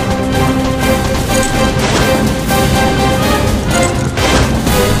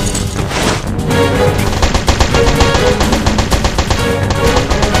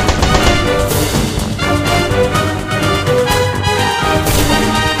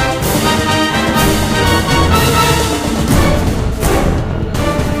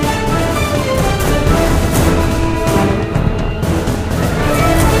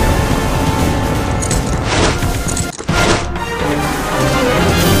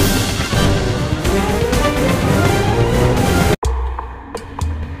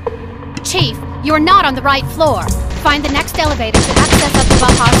 Chief, you're not on the right floor. Find the next elevator to access Abu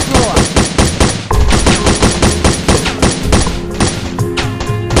Baha's floor.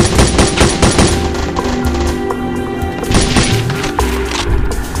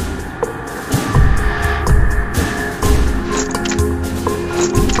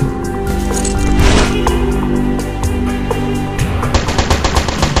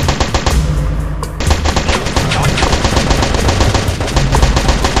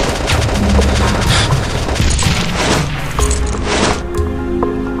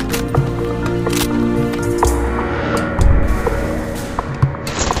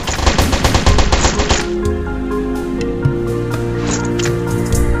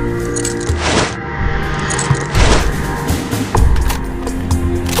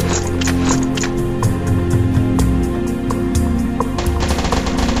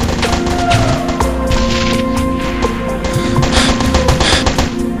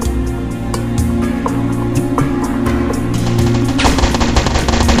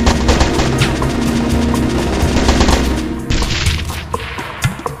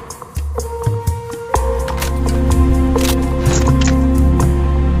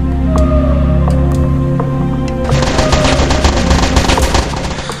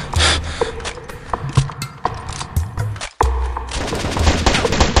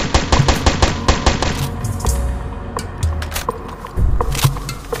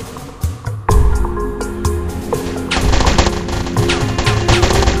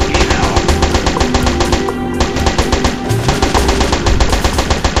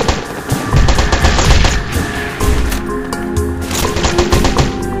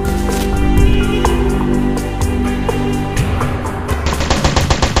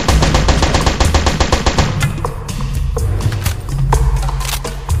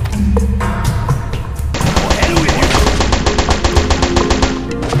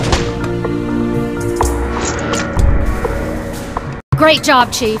 Great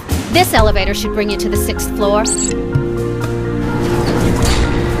job, Chief. This elevator should bring you to the 6th floor.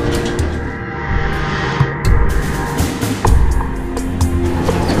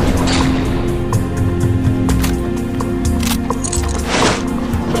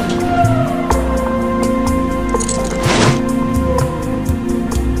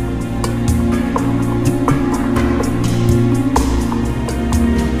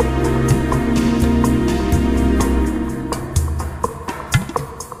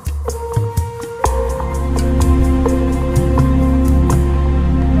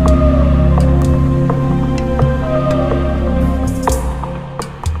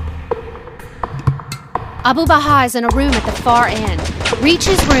 Abu Baha is in a room at the far end. Reach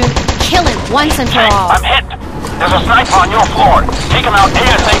his room and kill him once and for all. I'm hit. There's a sniper on your floor. Take him out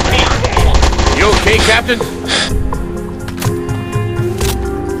ASAP. You okay, Captain?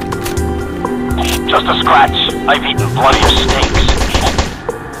 Just a scratch. I've eaten bloodier steaks.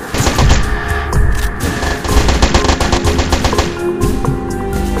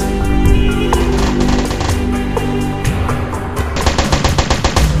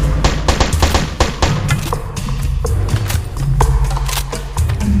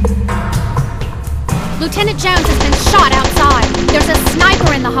 Lieutenant Jones has been shot outside. There's a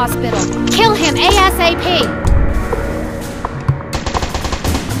sniper in the hospital. Kill him ASAP.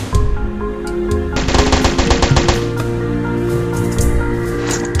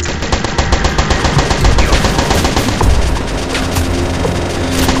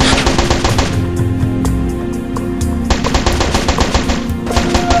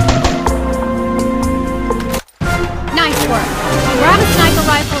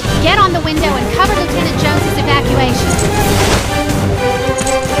 Get on the window and cover Lieutenant Jones's evacuation.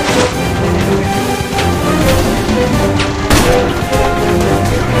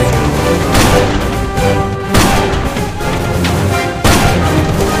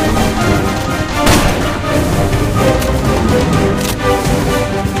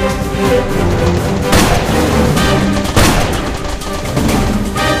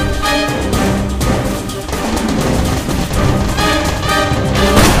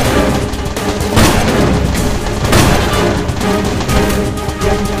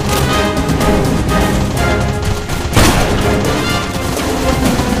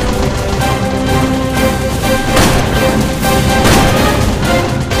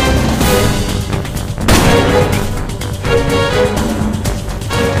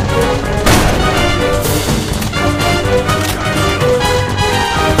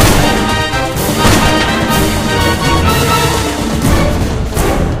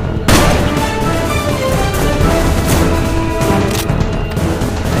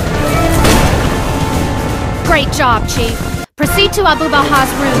 Great job, Chief. Proceed to Abu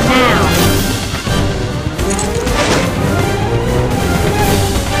Baha's room now.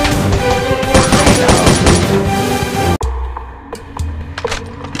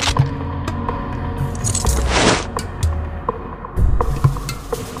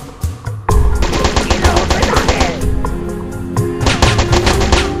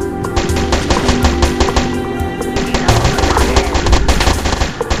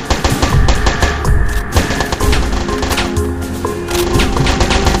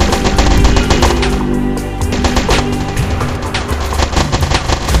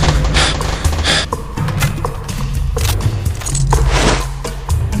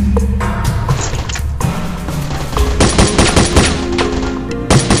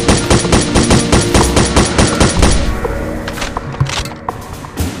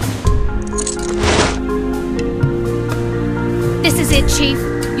 This is it, Chief.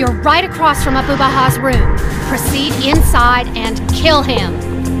 You're right across from Abu Baha's room. Proceed inside and kill him.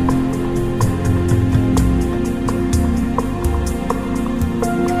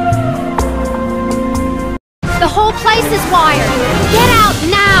 The whole place is wired. Get out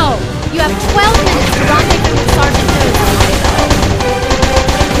now! You have 12 minutes to rendezvous with Sergeant Dozer.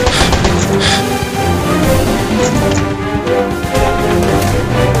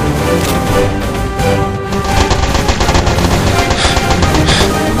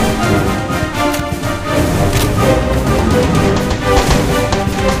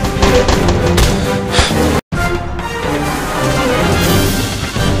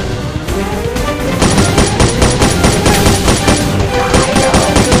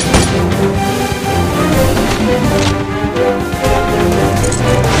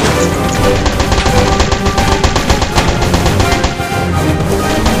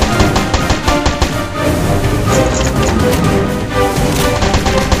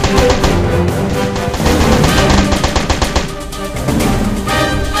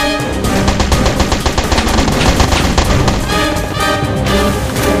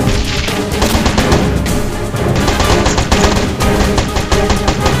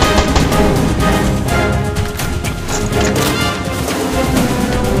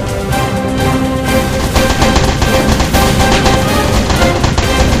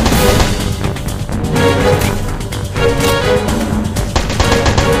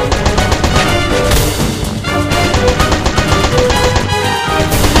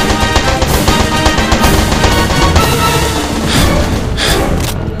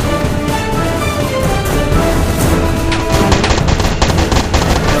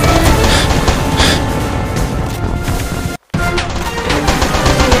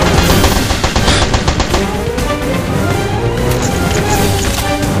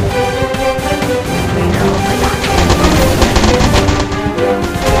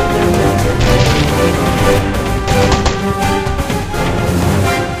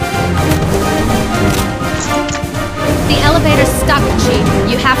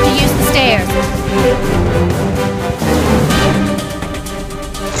 You have to use the stairs.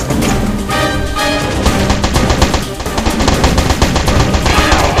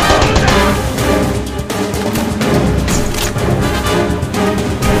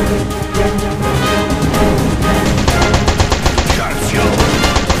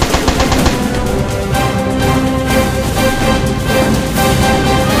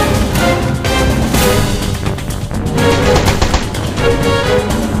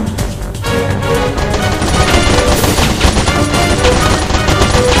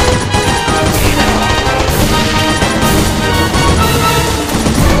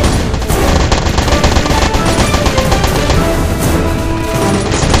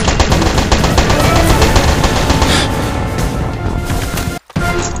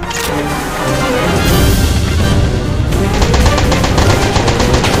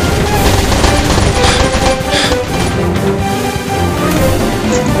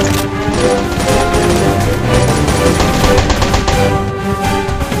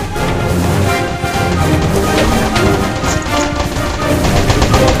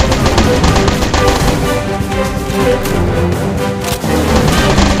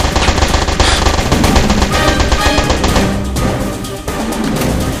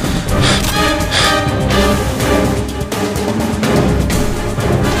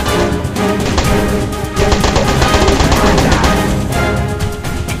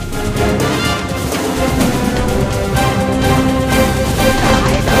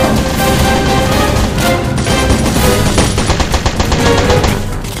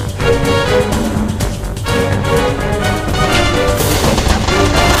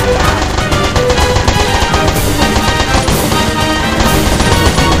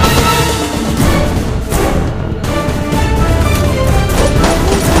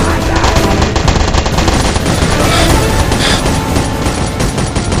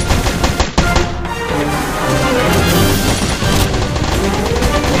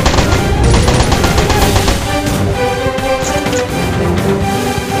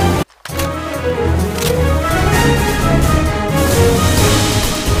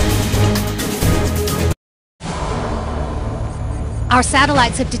 Our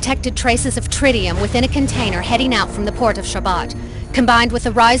satellites have detected traces of tritium within a container heading out from the port of Shabbat. Combined with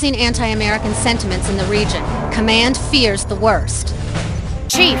the rising anti-American sentiments in the region, Command fears the worst.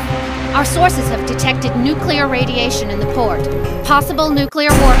 Chief, our sources have detected nuclear radiation in the port. Possible nuclear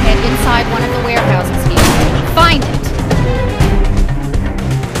warhead inside one of the warehouses here. Find it!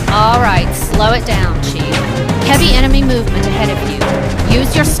 All right, slow it down, Chief. Heavy enemy movement ahead of you.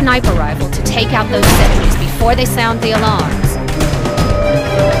 Use your sniper rifle to take out those sentries before they sound the alarms.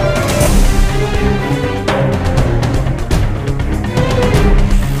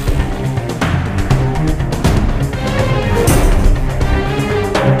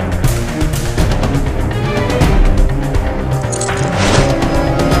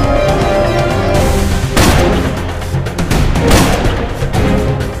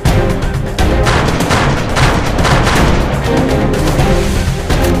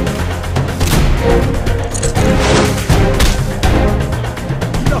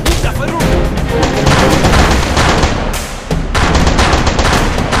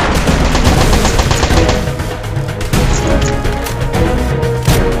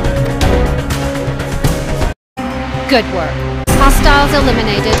 Good work. Hostiles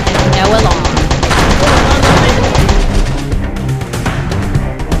eliminated and no alarm.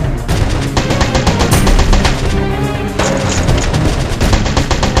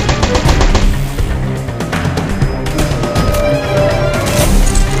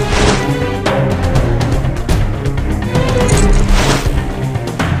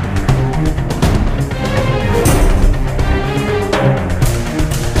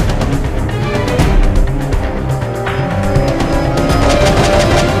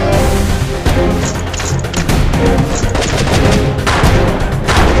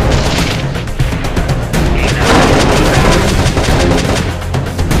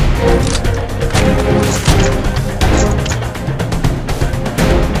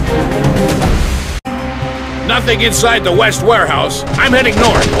 Nothing inside the west warehouse. I'm heading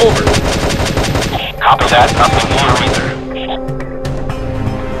north. Over. Copy that. Nothing here either.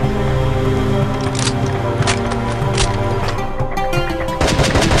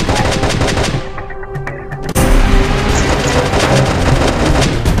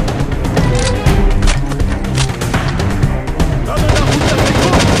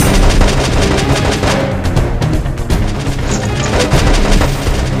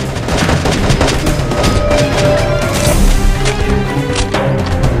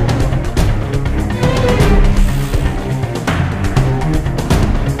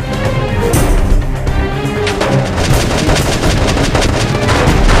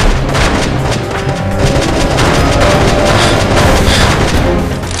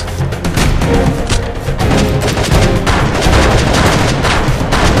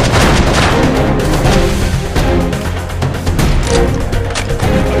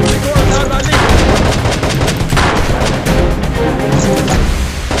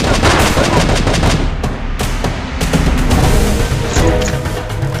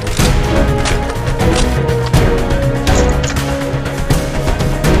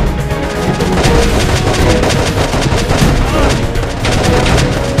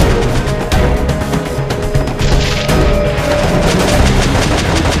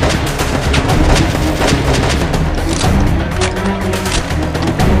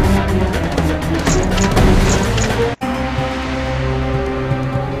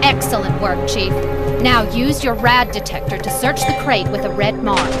 Excellent work, Chief. Now use your rad detector to search the crate with a red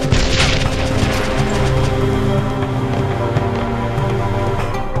mark.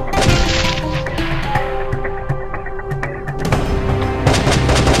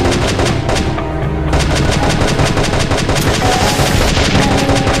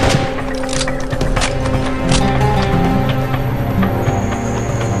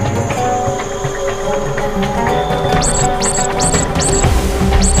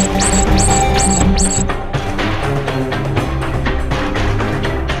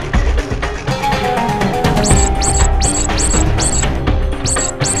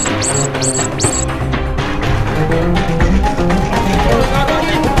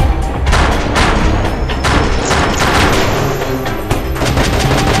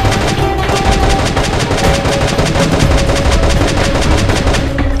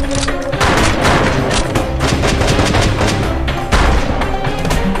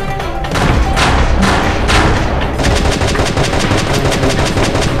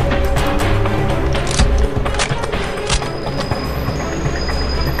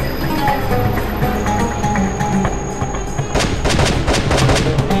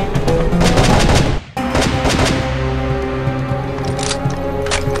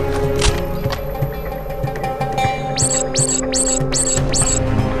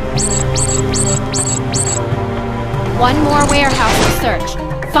 one more warehouse to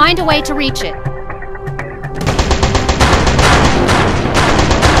search. Find a way to reach it.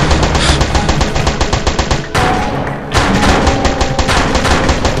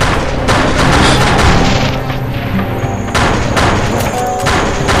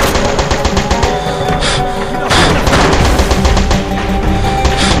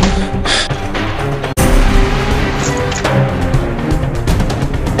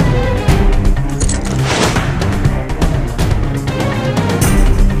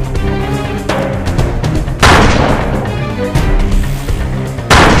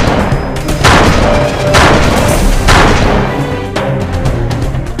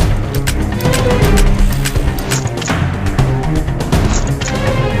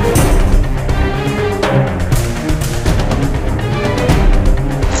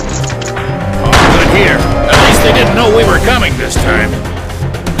 We were coming this time.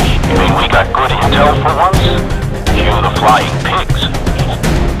 You mean we got good intel for once? Cue the flying pigs.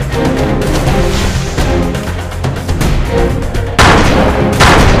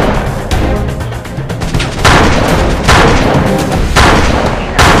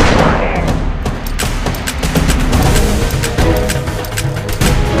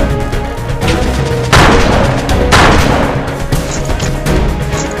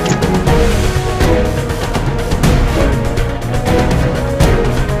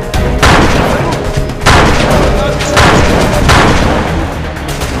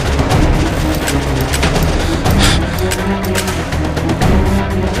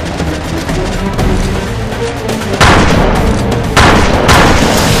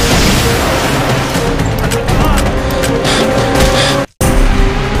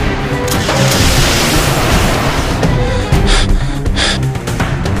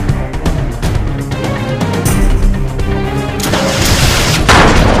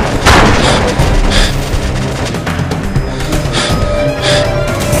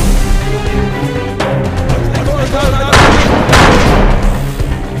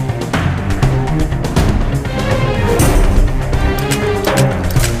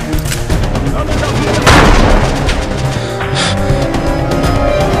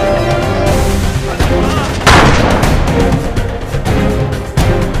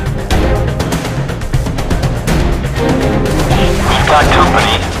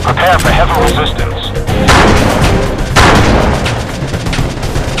 Prepare for heavy resistance.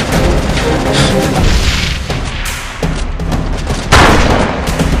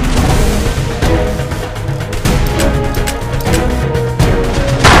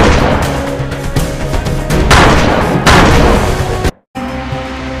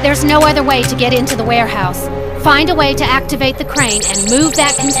 There's no other way to get into the warehouse. Find a way to activate the crane and move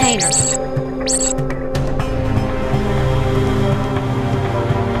that container.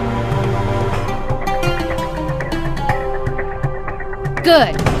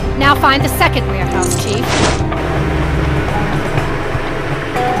 Good. Now find the second warehouse, Chief.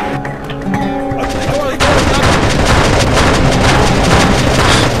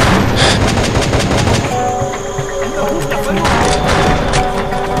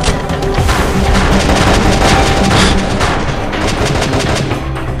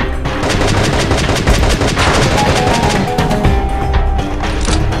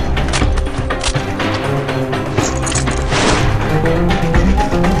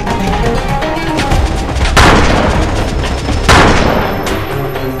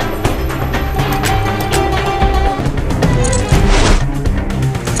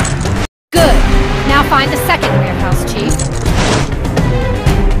 Find the second warehouse, Chief.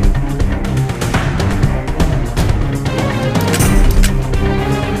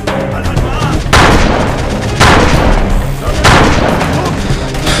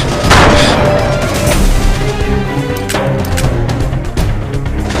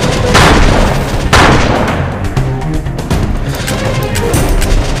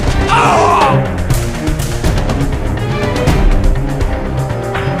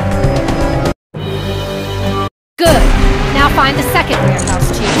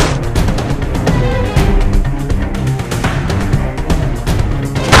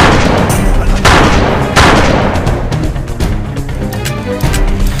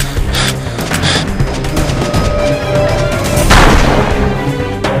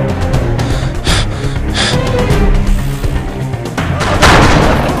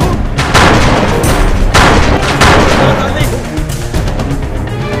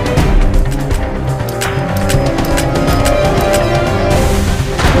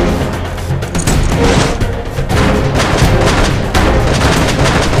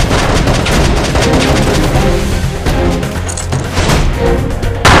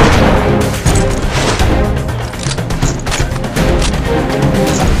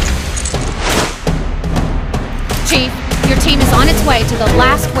 the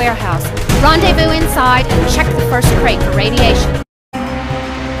last warehouse. Rendezvous inside and check the first crate for radiation.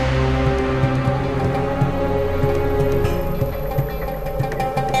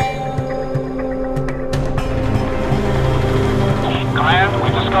 Command, we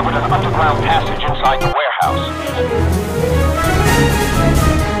discovered an underground passage inside the warehouse.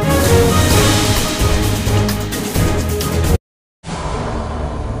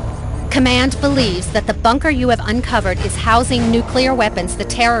 Command believes that the bunker you have uncovered is housing nuclear weapons the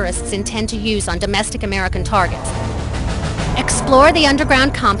terrorists intend to use on domestic American targets. Explore the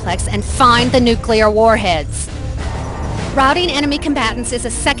underground complex and find the nuclear warheads. Routing enemy combatants is a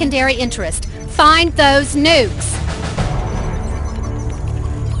secondary interest. Find those nukes!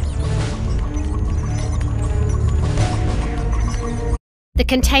 The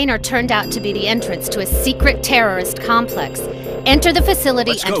container turned out to be the entrance to a secret terrorist complex. Enter the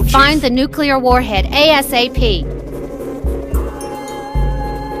facility and find the nuclear warhead ASAP.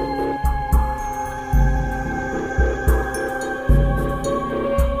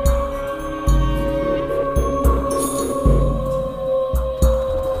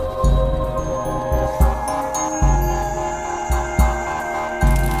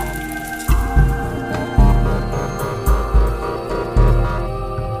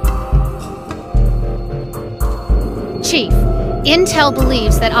 Chief, Intel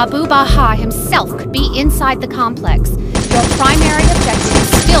believes that Abu Baha himself could be inside the complex. Your primary objective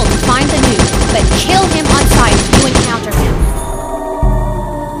is still to find the nuke, but kill him on sight if you encounter him.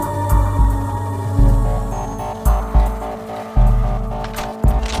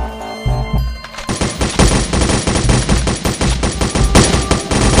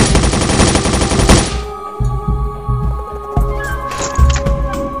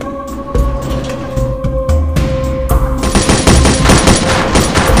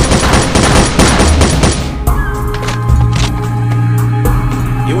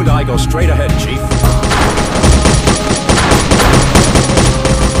 Go straight ahead, Chief.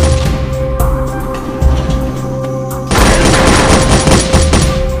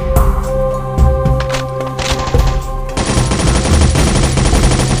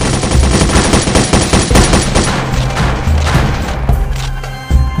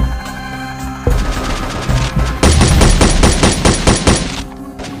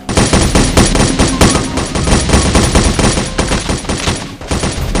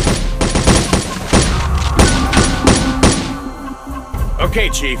 Okay,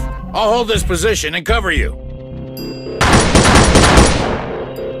 Chief. I'll hold this position and cover you.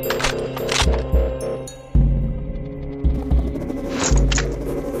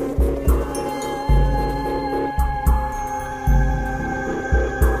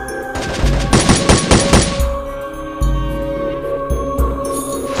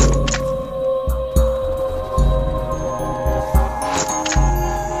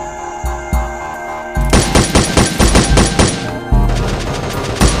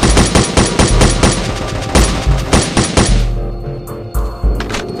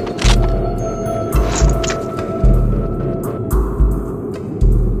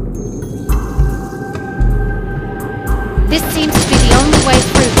 This seems to be the only way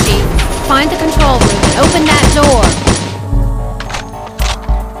through, Chief. Find the control room and open that door.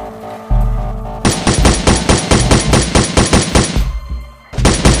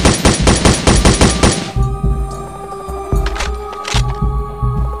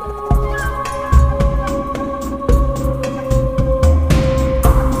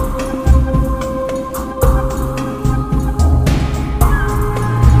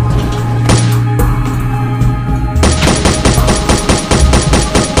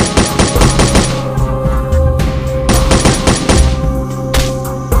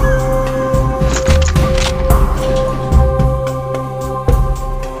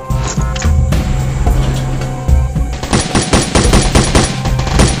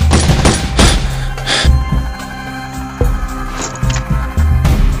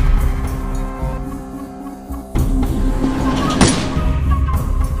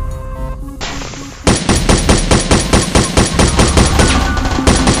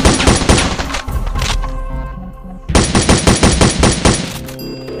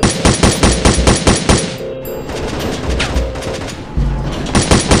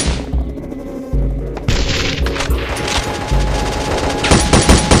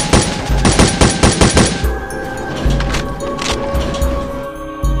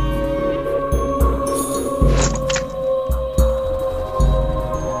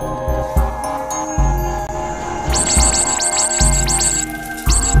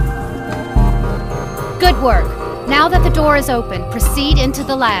 Good work. Now that the door is open, proceed into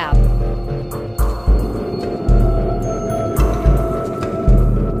the lab.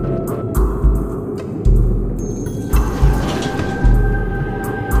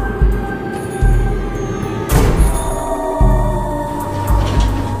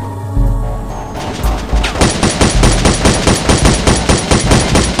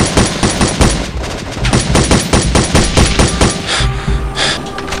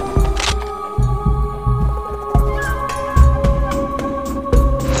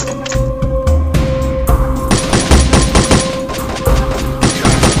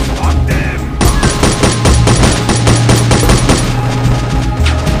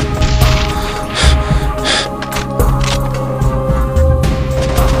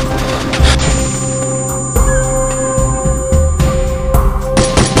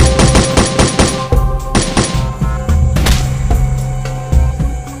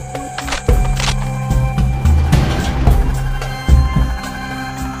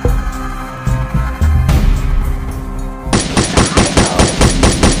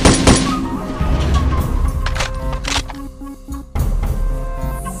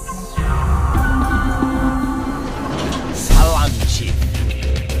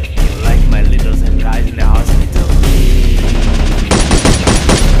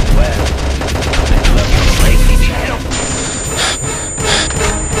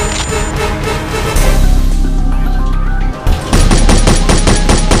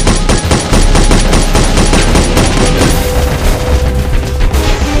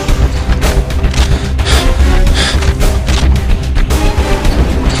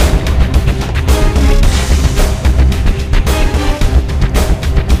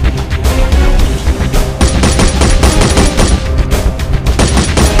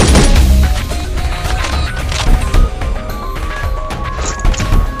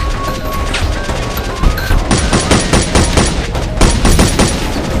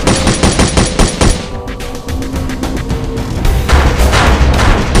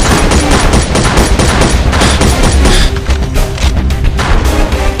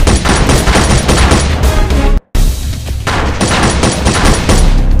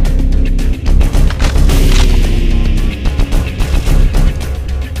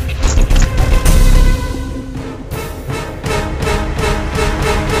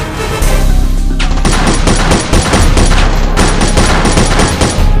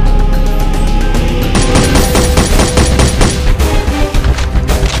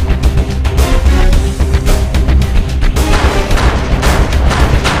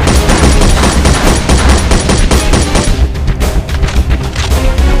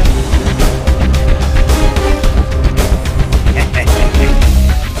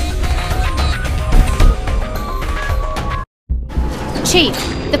 Chief,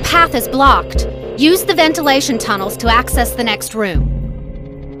 the path is blocked. Use the ventilation tunnels to access the next room.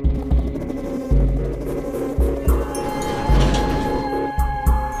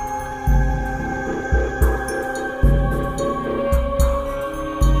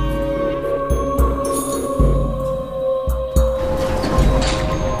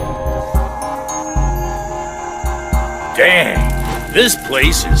 Dang, this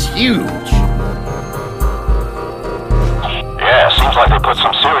place is huge. Yeah, seems like they put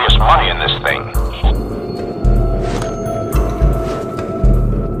some serious money in this thing.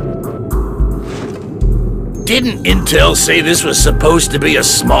 Didn't Intel say this was supposed to be a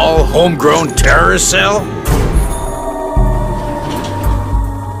small, homegrown terror cell?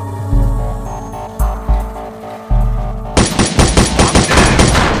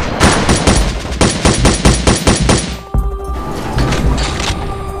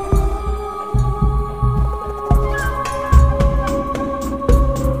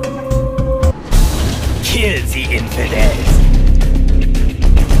 Kill the infidels.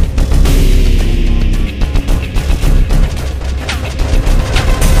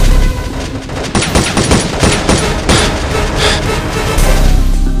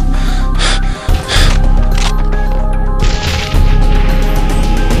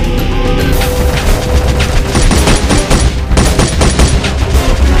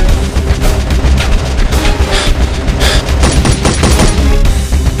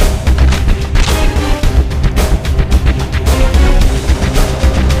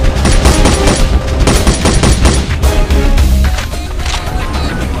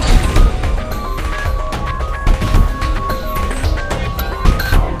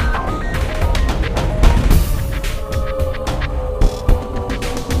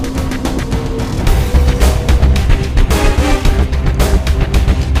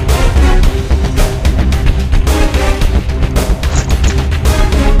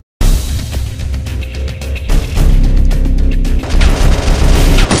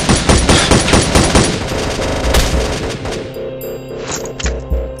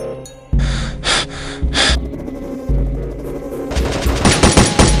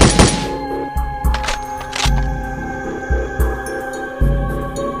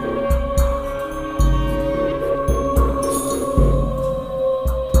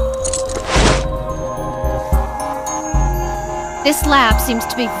 This lab seems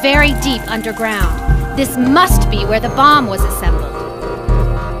to be very deep underground. This must be where the bomb was assembled.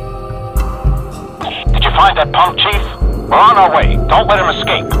 Did you find that punk, Chief? We're on our way. Don't let him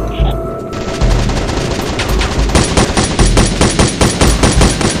escape.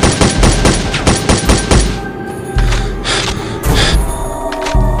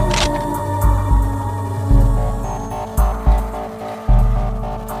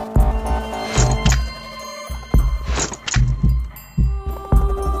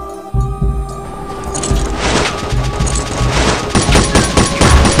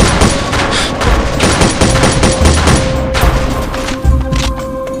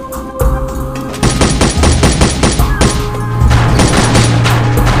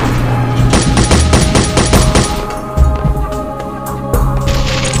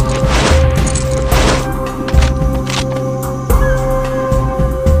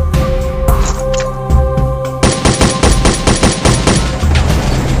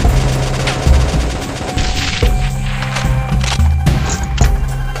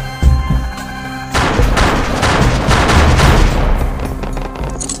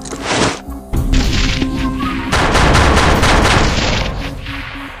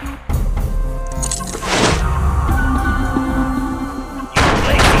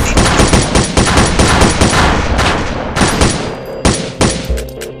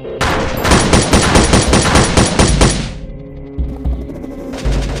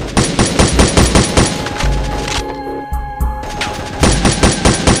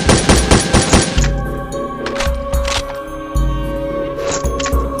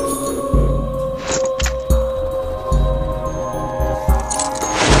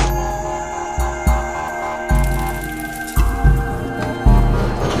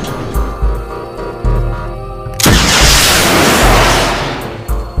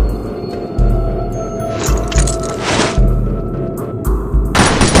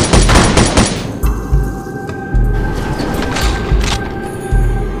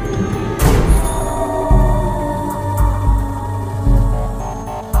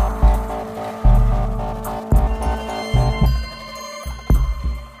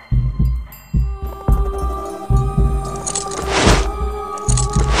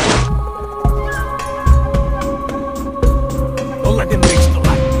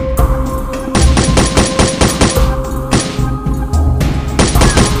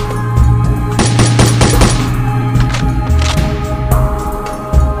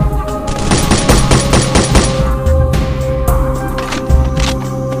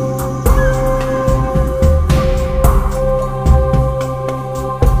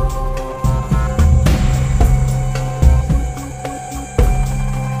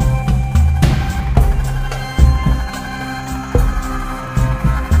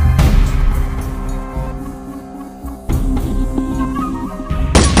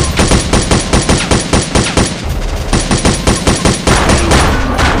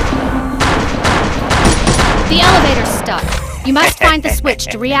 switch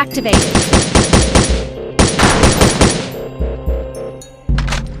to reactivate it.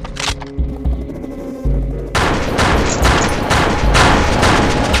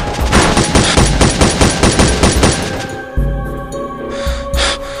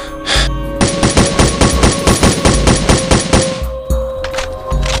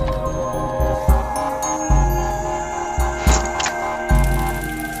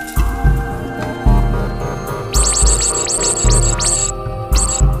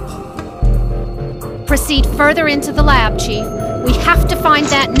 Proceed further into the lab, Chief. We have to find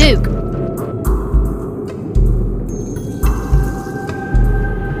that nuke.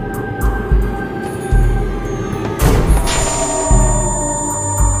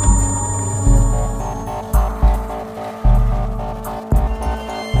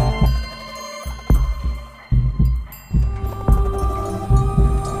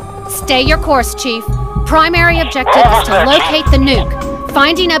 Stay your course, Chief. Primary objective is to locate the nuke.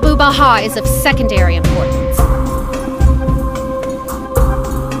 Finding Abu Baha is of secondary importance.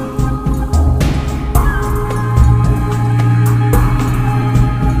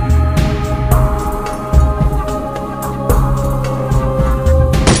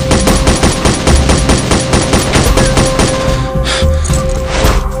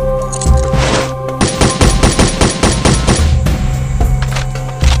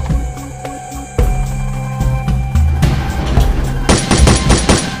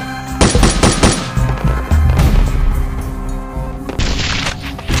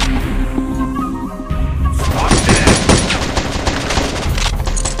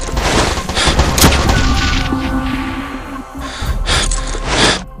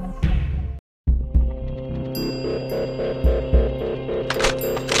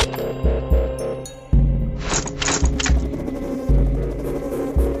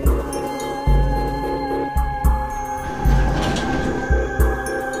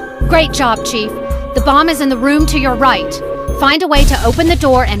 Great job, Chief. The bomb is in the room to your right. Find a way to open the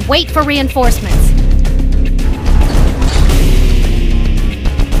door and wait for reinforcements.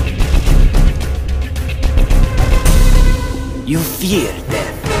 You fear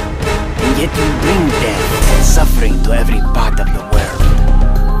death, and yet you bring death and suffering to every part of the world.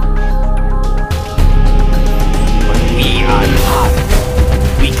 But we are hard.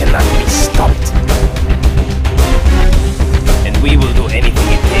 We cannot be stopped. And we will do anything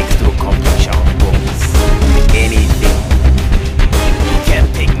it takes to accomplish our goals. Anything. You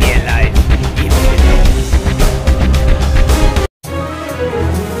can't take me alive, even with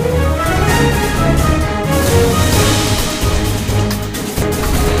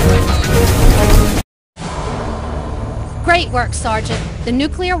Great work, Sergeant. The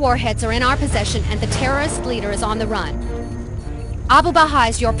nuclear warheads are in our possession and the terrorist leader is on the run. Abu Baha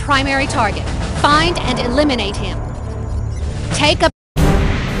is your primary target. Find and eliminate him. Take a...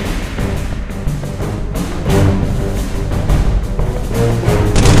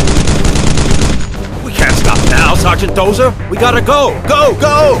 We can't stop now, Sergeant Dozer. We gotta go. Go,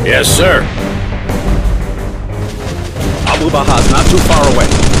 go! Yes, sir. Abu Baha's not too far away.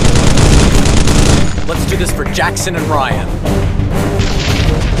 Let's do this for Jackson and Ryan.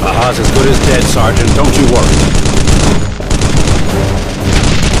 Baha's as good as dead, Sergeant. Don't you worry.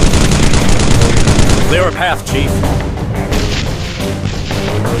 Clear a path, Chief.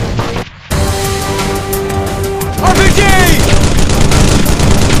 RPG!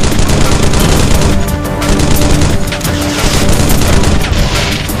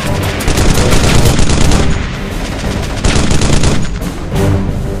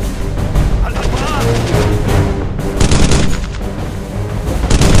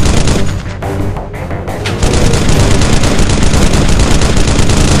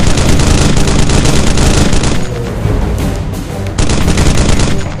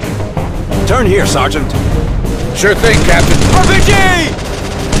 Turn here, Sergeant. Sure thing, Captain. RPG!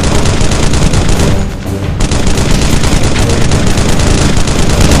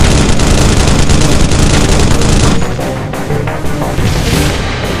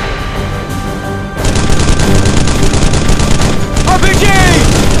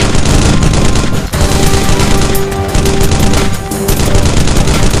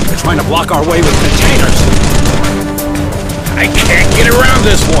 They're trying to block our way with containers. I can't get around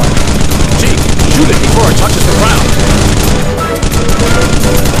this one. Chief, shoot it before it touches the ground.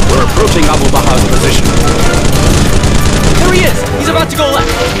 We're approaching Abu Baha's position. There he is! He's about to go left.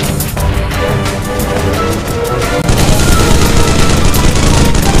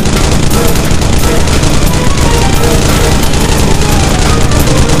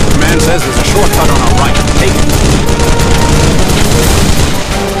 Man says there's a shortcut on our right. Take it.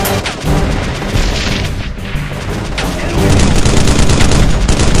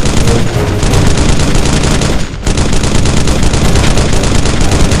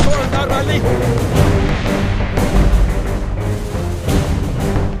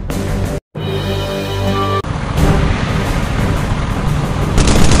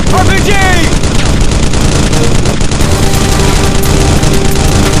 RPG!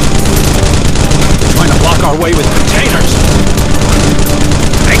 Trying to block our way with containers.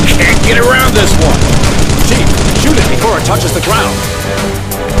 I can't get around this one. Chief, shoot it before it touches the ground.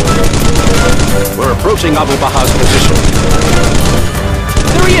 We're approaching Abu Baha's position.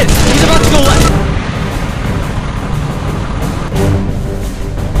 There he is! He's about to go left!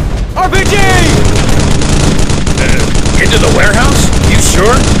 RPG! Into the warehouse? You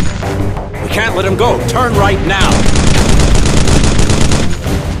sure? We can't let him go. Turn right now.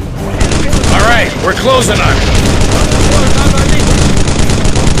 All right, we're closing on it.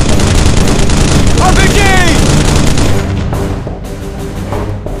 RPG!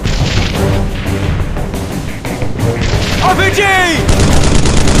 RPG!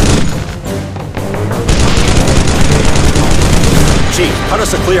 Chief, cut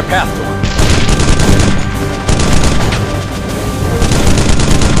us a clear path to him.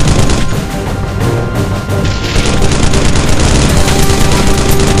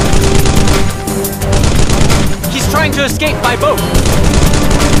 He's trying to escape by boat.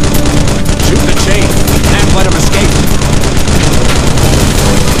 Shoot the chain. We can't let him escape.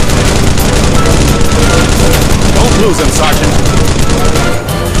 Don't lose him, Sergeant.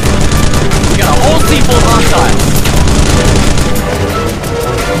 We got a whole sea full of hostiles.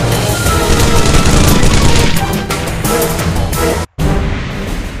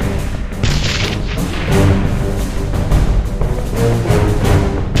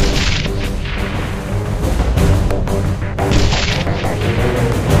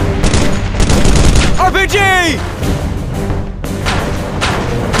 RPG!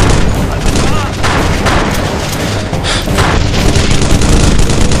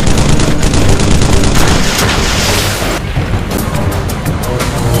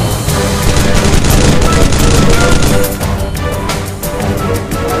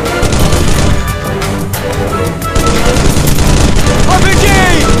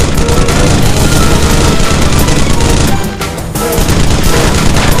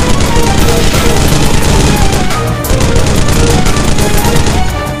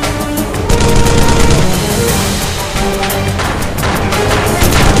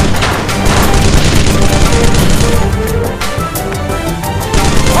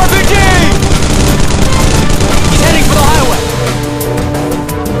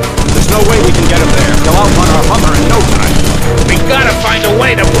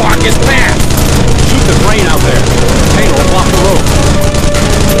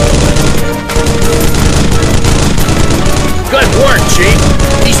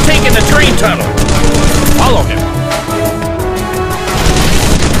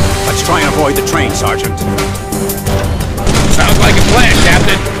 Avoid the train, Sergeant. Sounds like a plan,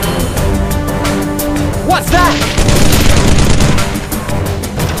 Captain. What's that?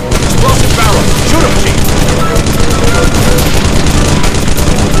 Explosive barrel. Shoot him, Chief.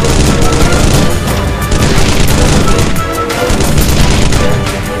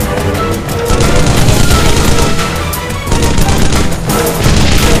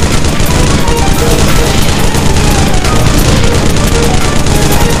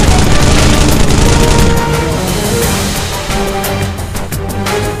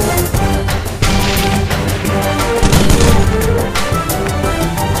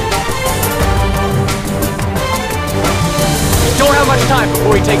 Time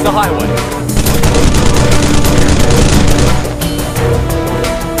before he takes the highway.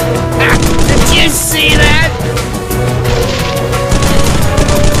 Did you see that?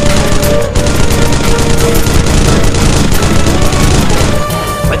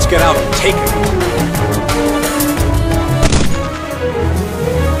 Let's get out and take it.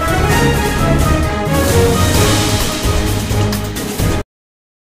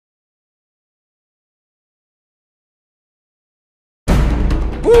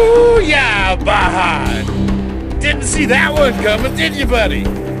 Booyah, Baha! Didn't see that one coming, did you, buddy?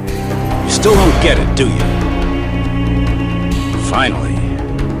 You still don't get it, do you? Finally.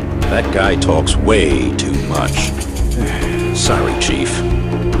 That guy talks way too much. Sorry, Chief.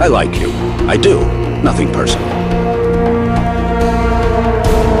 I like you. I do. Nothing personal.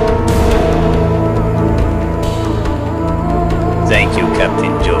 Thank you,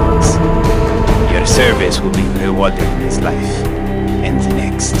 Captain Jones. Your service will be rewarded in this life. And the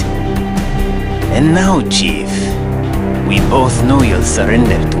next. And now, Chief, we both know you'll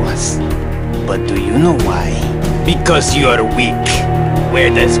surrender to us. But do you know why? Because you are weak. Where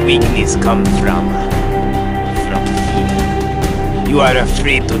does weakness come from? From fear. You are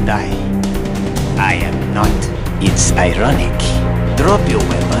afraid to die. I am not. It's ironic. Drop your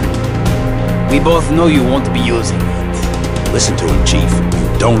weapon. We both know you won't be using it. Listen to him, Chief.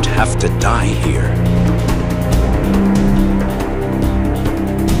 You don't have to die here.